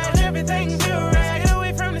right? Everything feel right. Let's get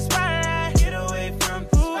away from the spotlight. Get away from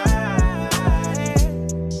the spotlight.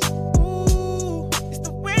 Ooh, it's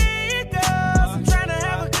the way it goes. I'm trying to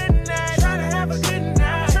have a good night. Trying to have a good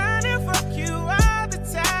night. Trying to fuck you all the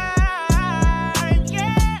time.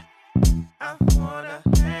 Yeah, I wanna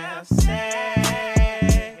have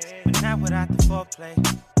sex, but not without the foreplay.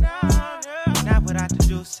 No, not without the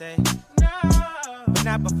do say. No, but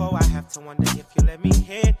not before I have to wonder if you let me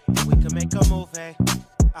hit. If we can make a movie.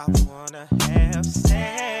 I wanna have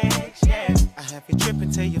sex, yeah. I have you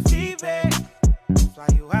tripping till your feet back. Fly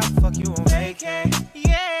you out, fuck you on vacay.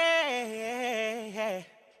 Yeah.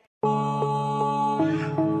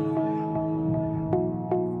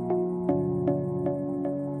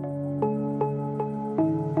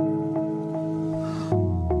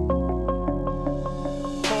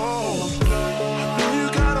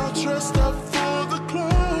 You got all dressed up for the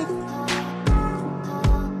club.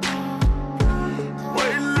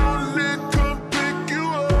 Waiting on Nick to pick you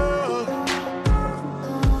up.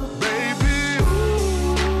 Baby,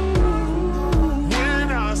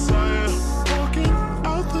 when I saw you walking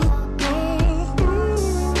out the door,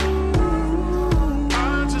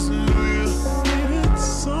 I just knew you needed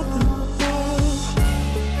something more.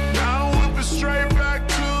 Now whip it straight back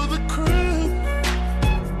to the crib.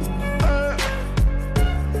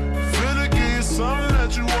 Finna give you something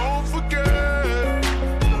that you won't forget.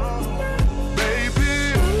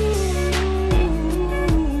 Baby,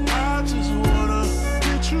 I just wanna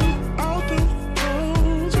get you out the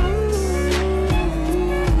clothes.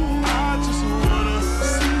 I just wanna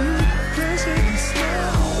see you dancing in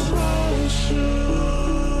slow motion.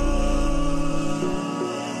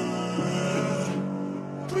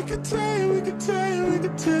 We could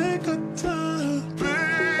take our time,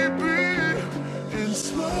 baby, in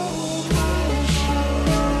slow motion.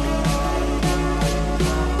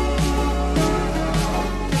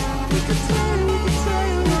 We could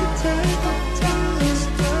take our time,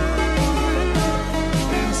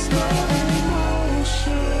 in slow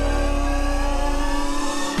motion.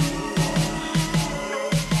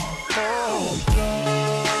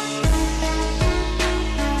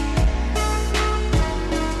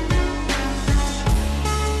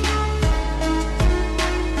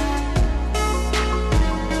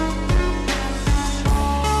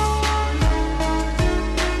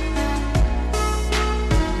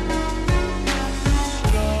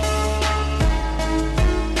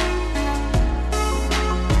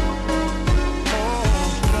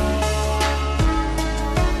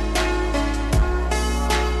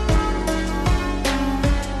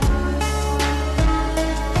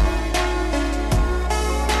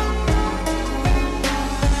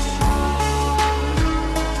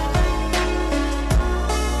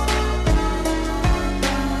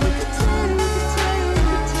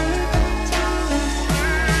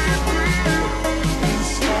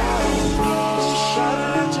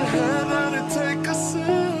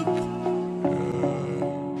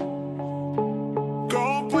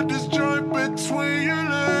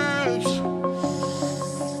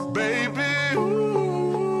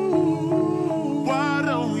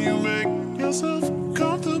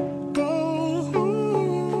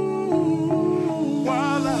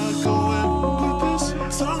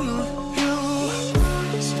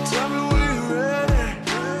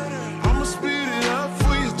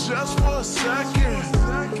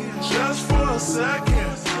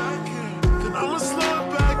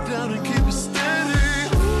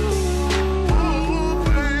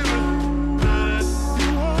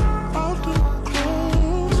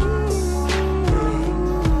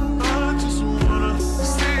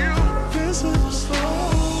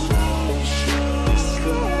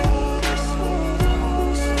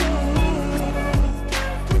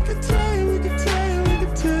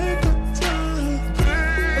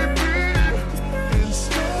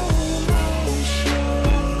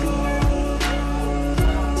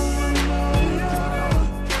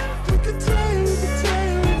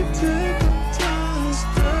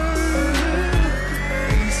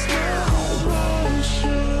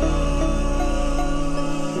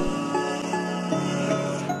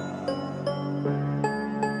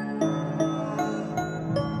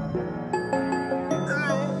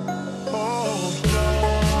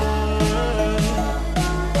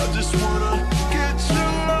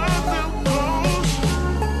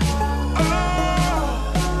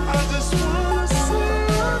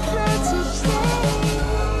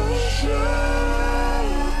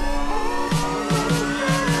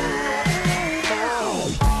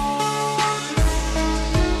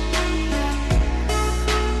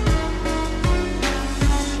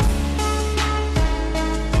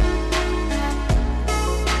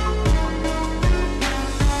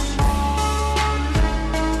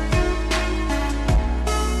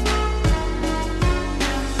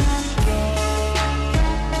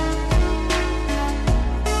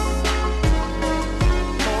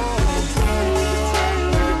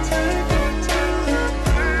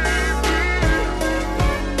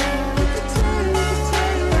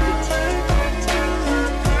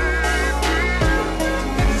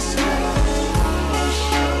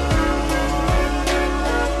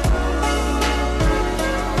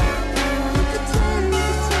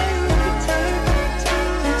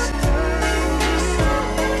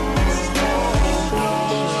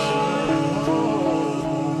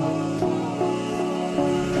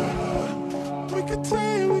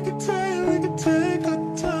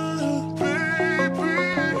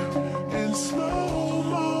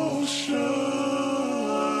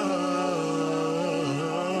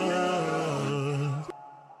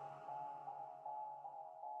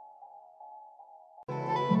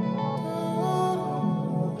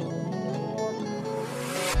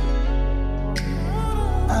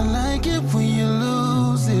 I like it when you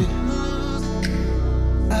lose it.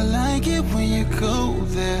 I like it when you go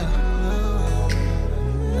there.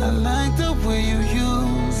 I like the way you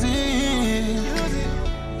use it.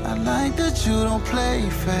 I like that you don't play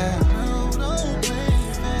fair.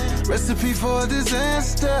 Recipe for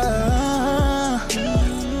disaster.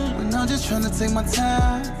 When I'm just trying to take my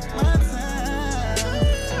time.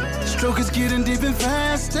 Stroke is getting deep and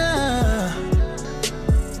faster.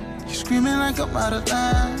 You screaming like I'm out of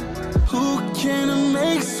line. Who can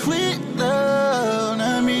make sweet love?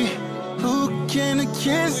 Not me. Who can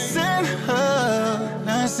kiss and hug?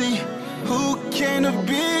 Not see. Who can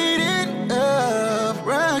beat it up?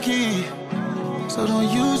 Rocky. So don't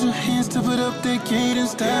use your hands to put up the gate and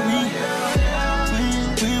stop me.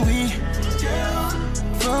 When we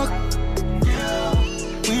fuck.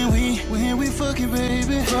 When we fucking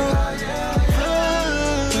baby. Fuck.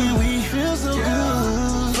 When we feel so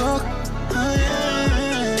good. Fuck.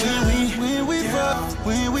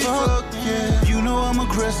 When we fuck, yeah. You know I'm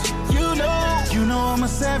aggressive. You know I'm a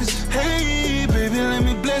savage. Hey, baby, let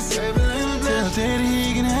me bless it. Tell daddy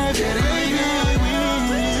he can have it.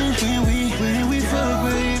 When we fuck,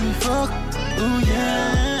 baby, fuck. Ooh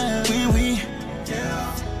yeah. When we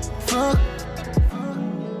fuck.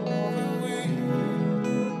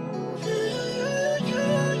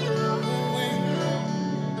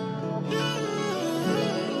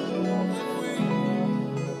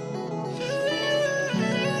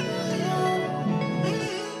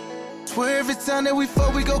 Swear every time that we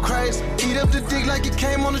fuck, we go crazy. Eat up the dick like it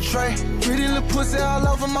came on a tray. Pretty little pussy all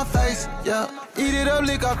over my face, yeah. Eat it up,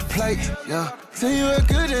 lick off the plate, yeah. Tell you how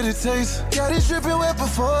good that it tastes. Got it dripping wet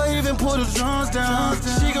before I even pull the drums down.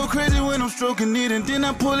 She go crazy when I'm stroking it, and then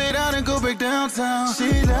I pull it out and go back downtown.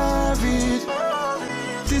 She love it.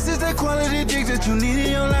 This is that quality dick that you need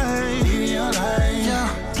in your life. Yeah.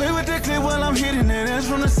 Play with that clip while I'm hitting that ass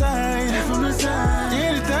from the side.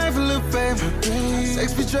 Anything for little baby.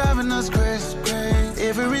 Sex be driving us crazy.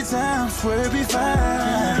 Every time, swear it be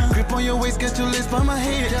fine. Grip on your waist, get your lips by my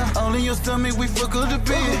head. All in your stomach, we fuck up the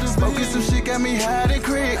bed. Smoking some shit got me high than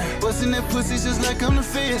crack. Busting that pussy just like I'm the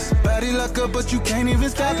fist. Body lock up, but you can't even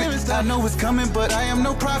stop it. I know it's coming, but I am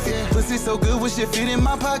no prophet. Pussy so good, wish it fit in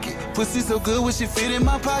my pocket. Pussy so good, wish it fit in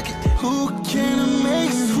my pocket. Who can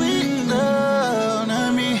make sweet love?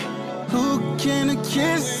 Not me. Who can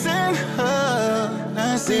kiss and hug?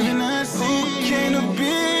 Not see. Who can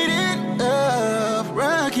beat it up?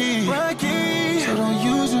 Rocky. So don't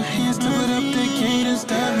use your hands to put up the gate and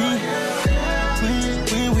stop me.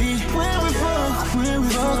 When we fuck, when we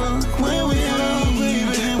fuck, when we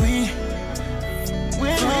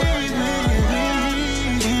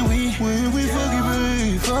fuck it,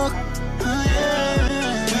 baby, fuck.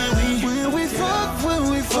 When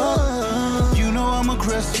we fuck. You know I'm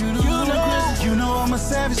aggressive. You know I'm a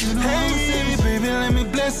savage. Hey, baby, let me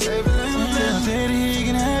bless it. Tell daddy he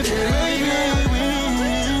can have it.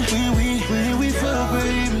 When we fuck,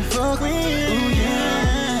 baby, fuck. Ooh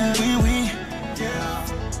yeah. When we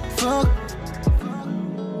fuck.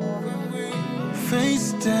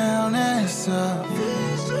 Face down, ass up.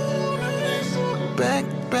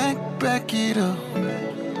 Back it up.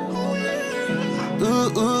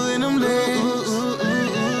 Ooh, in them legs.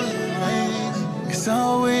 It's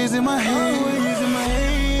always in my head.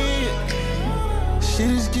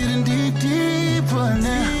 Shit is getting deeper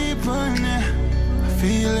now. I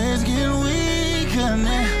feel it's getting weaker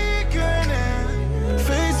now.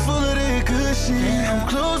 Face full of that good shit. I'm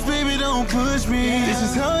close, baby, don't push me. This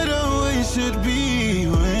is how it always should be.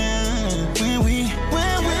 When we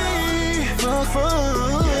fuck.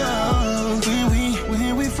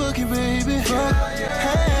 When we fucking, baby. Fuck.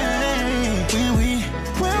 Hey.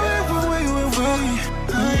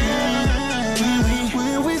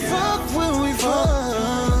 When we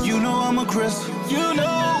fuck. You know I'm aggressive. You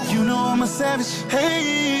know I'm a savage.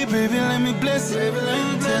 Hey, baby, let me bless it.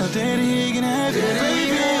 Tell daddy he can have it.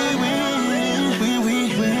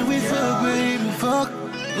 When we fuck, baby, fuck.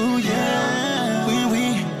 Ooh yeah. When we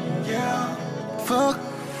fuck.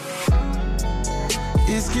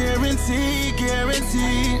 It's guaranteed.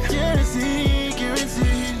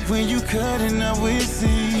 When you cutting up, we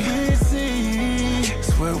see.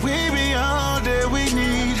 Swear we be all that we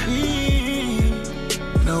need.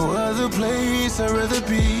 No other place I'd rather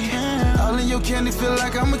be. All in your candy feel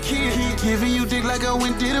like I'm a kid. Giving you dick like I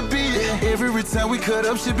went did a bit. Every time we cut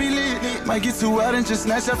up should be lit. Might get too out and just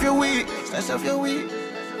snatch off your wig.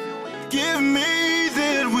 Give me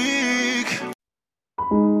that wig.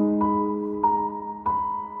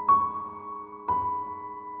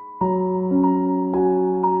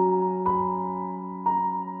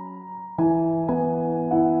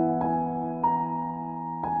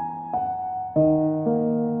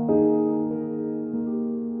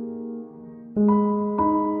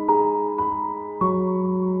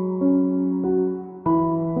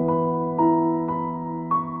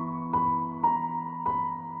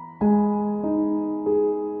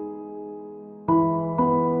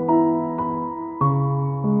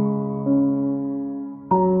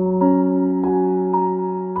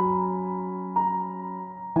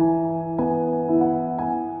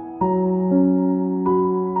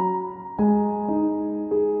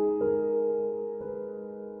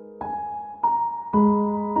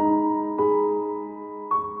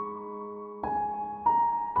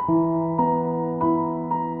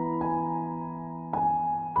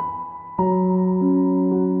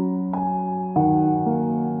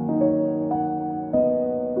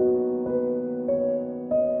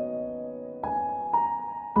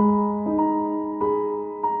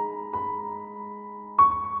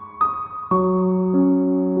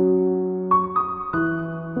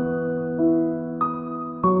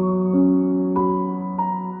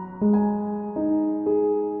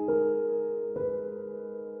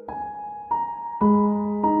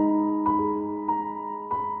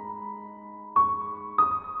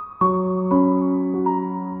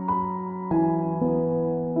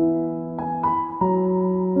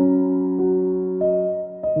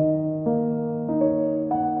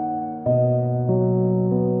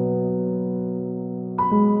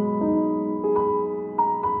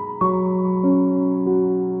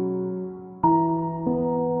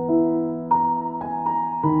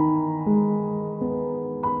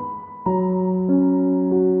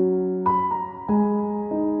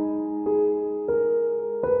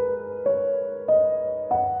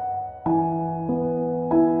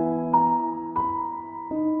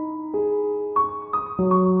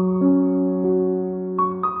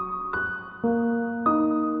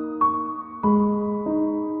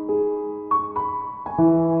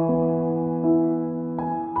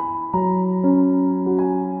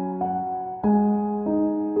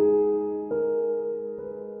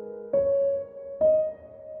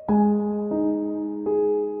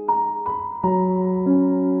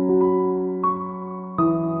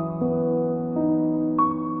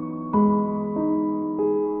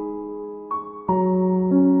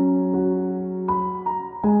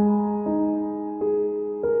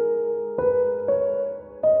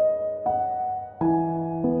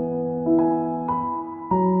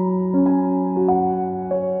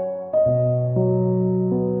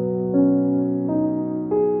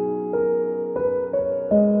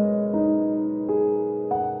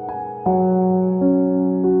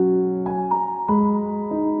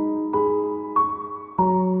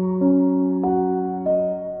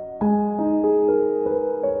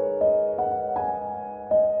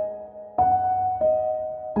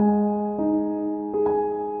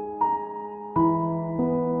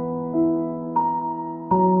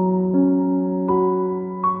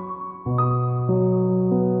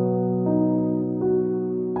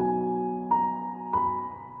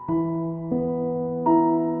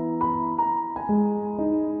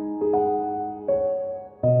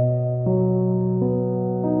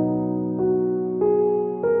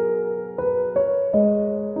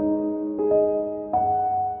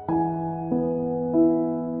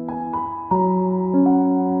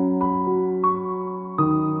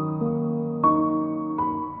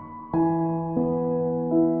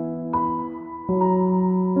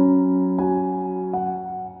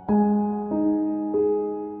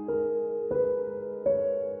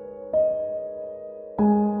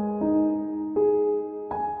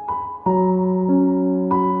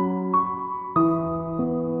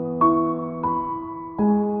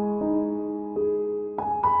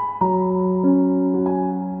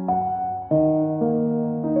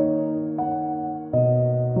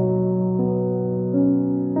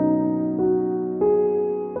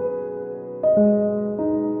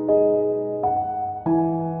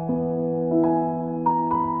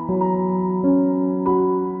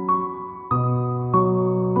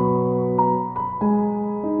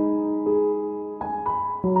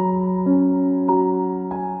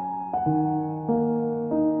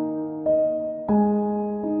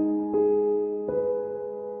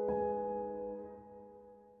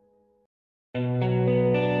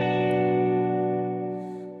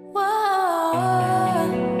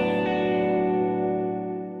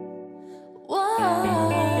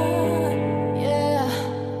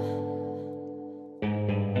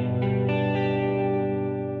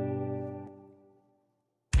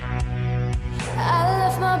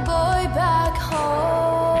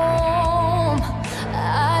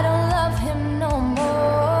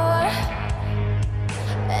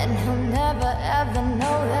 and he'll never ever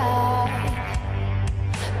know that.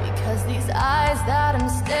 Because these eyes that I'm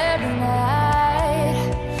staring at,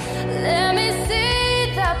 let me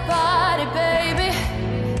see that body, baby.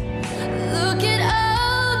 Look at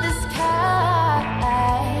all this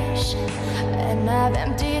cash, and I've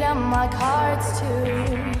emptied out my cards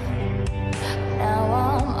too. Now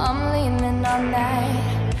I'm leaning on that.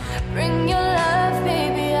 Bring your love,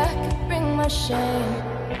 baby, I could bring my shame.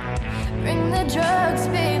 Bring the drugs,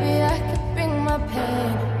 baby, I could bring my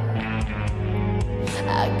pain.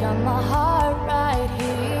 I got my heart right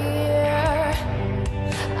here,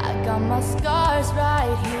 I got my scars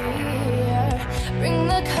right here. Bring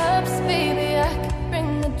the cups, baby, I could bring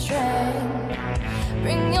the train.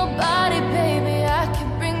 Bring your body, baby, I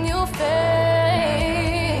could bring you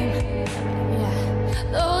fame. Yeah,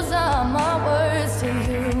 those are my words to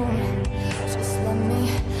you. Just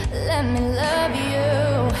let me love you.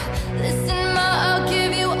 Listen, ma, I'll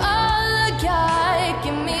give you all I got.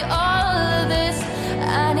 Give me all of this,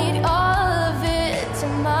 I need all of it to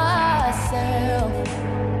myself.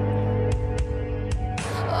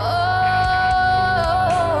 Oh,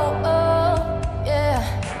 oh, yeah.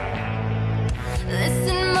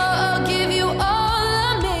 Listen, ma, I'll give you all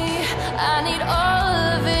of me. I need all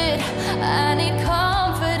of it, I need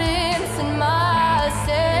confidence in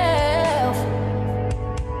myself.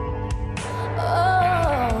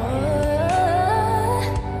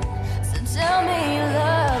 So tell me you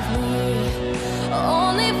love me,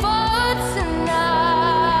 only for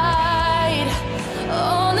tonight,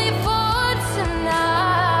 only for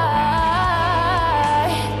tonight.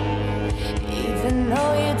 Even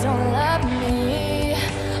though you don't love me,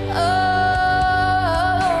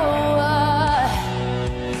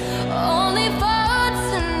 only for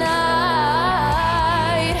tonight,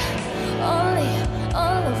 only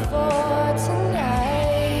for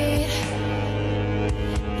tonight.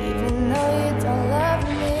 Even though you don't love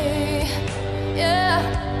me, yeah.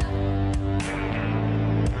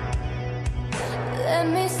 Let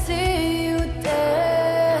me see you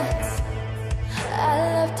dance, I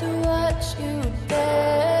love to watch you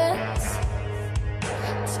dance.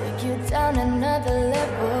 Take you down another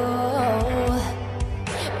level,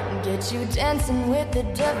 get you dancing with the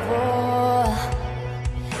devil.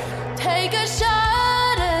 Take a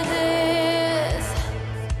shot of this,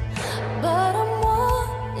 but I'm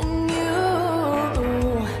wanting you.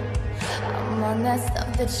 I'm on that stuff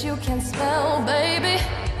that you can smell, baby.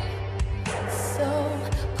 So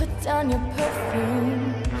put down your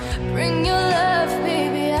perfume. Bring your love,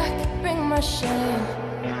 baby, I could bring my shame.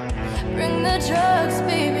 Bring the drugs,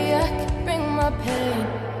 baby, I could bring my pain.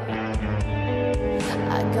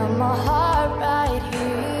 I got my heart right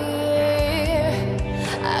here,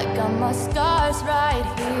 I got my scars right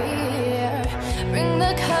here. Bring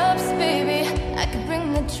the cups, baby, I could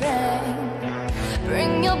bring the train.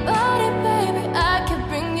 Bring your body, baby, I could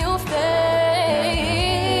bring you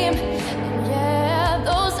fame. And yeah,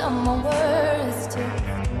 those are my words too.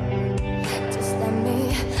 Just let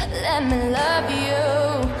me love you.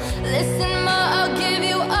 Listen, ma, I'll give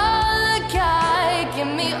you all I got. Give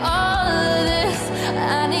me all of this,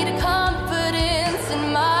 I need confidence in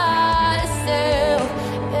myself.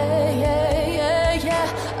 Yeah, yeah, yeah, yeah.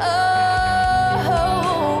 Oh,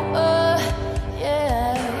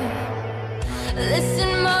 yeah.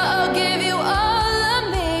 Listen, ma, I'll give you all of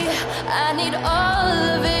me. I need all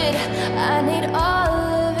of it, I need all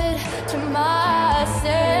of it to myself.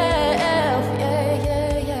 Yeah,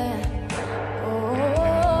 yeah, yeah. Oh.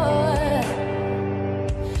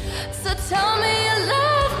 So tell me you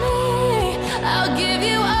love me, I'll give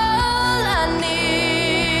you all I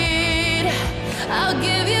need. I'll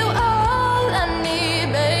give you all I need,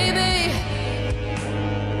 baby.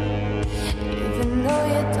 Even though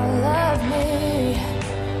you don't love me.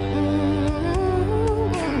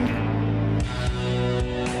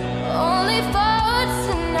 Only for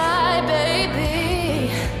tonight, baby.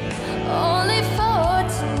 Only for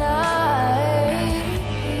tonight.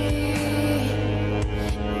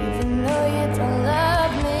 Even though you don't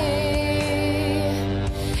love me,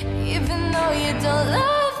 even though you don't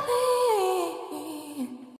love me.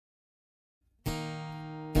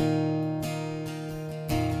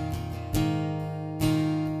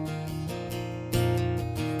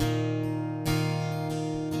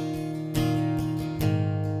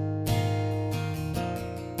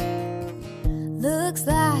 Looks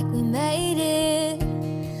like we made it.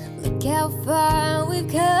 Look how far we've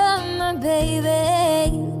come, my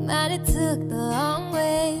baby. Might have took the long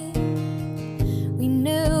way. We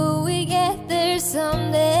knew we'd get there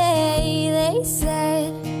someday. They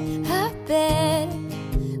said, I bet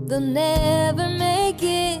they'll never make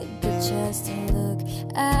it, but just to look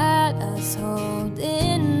out. got us home.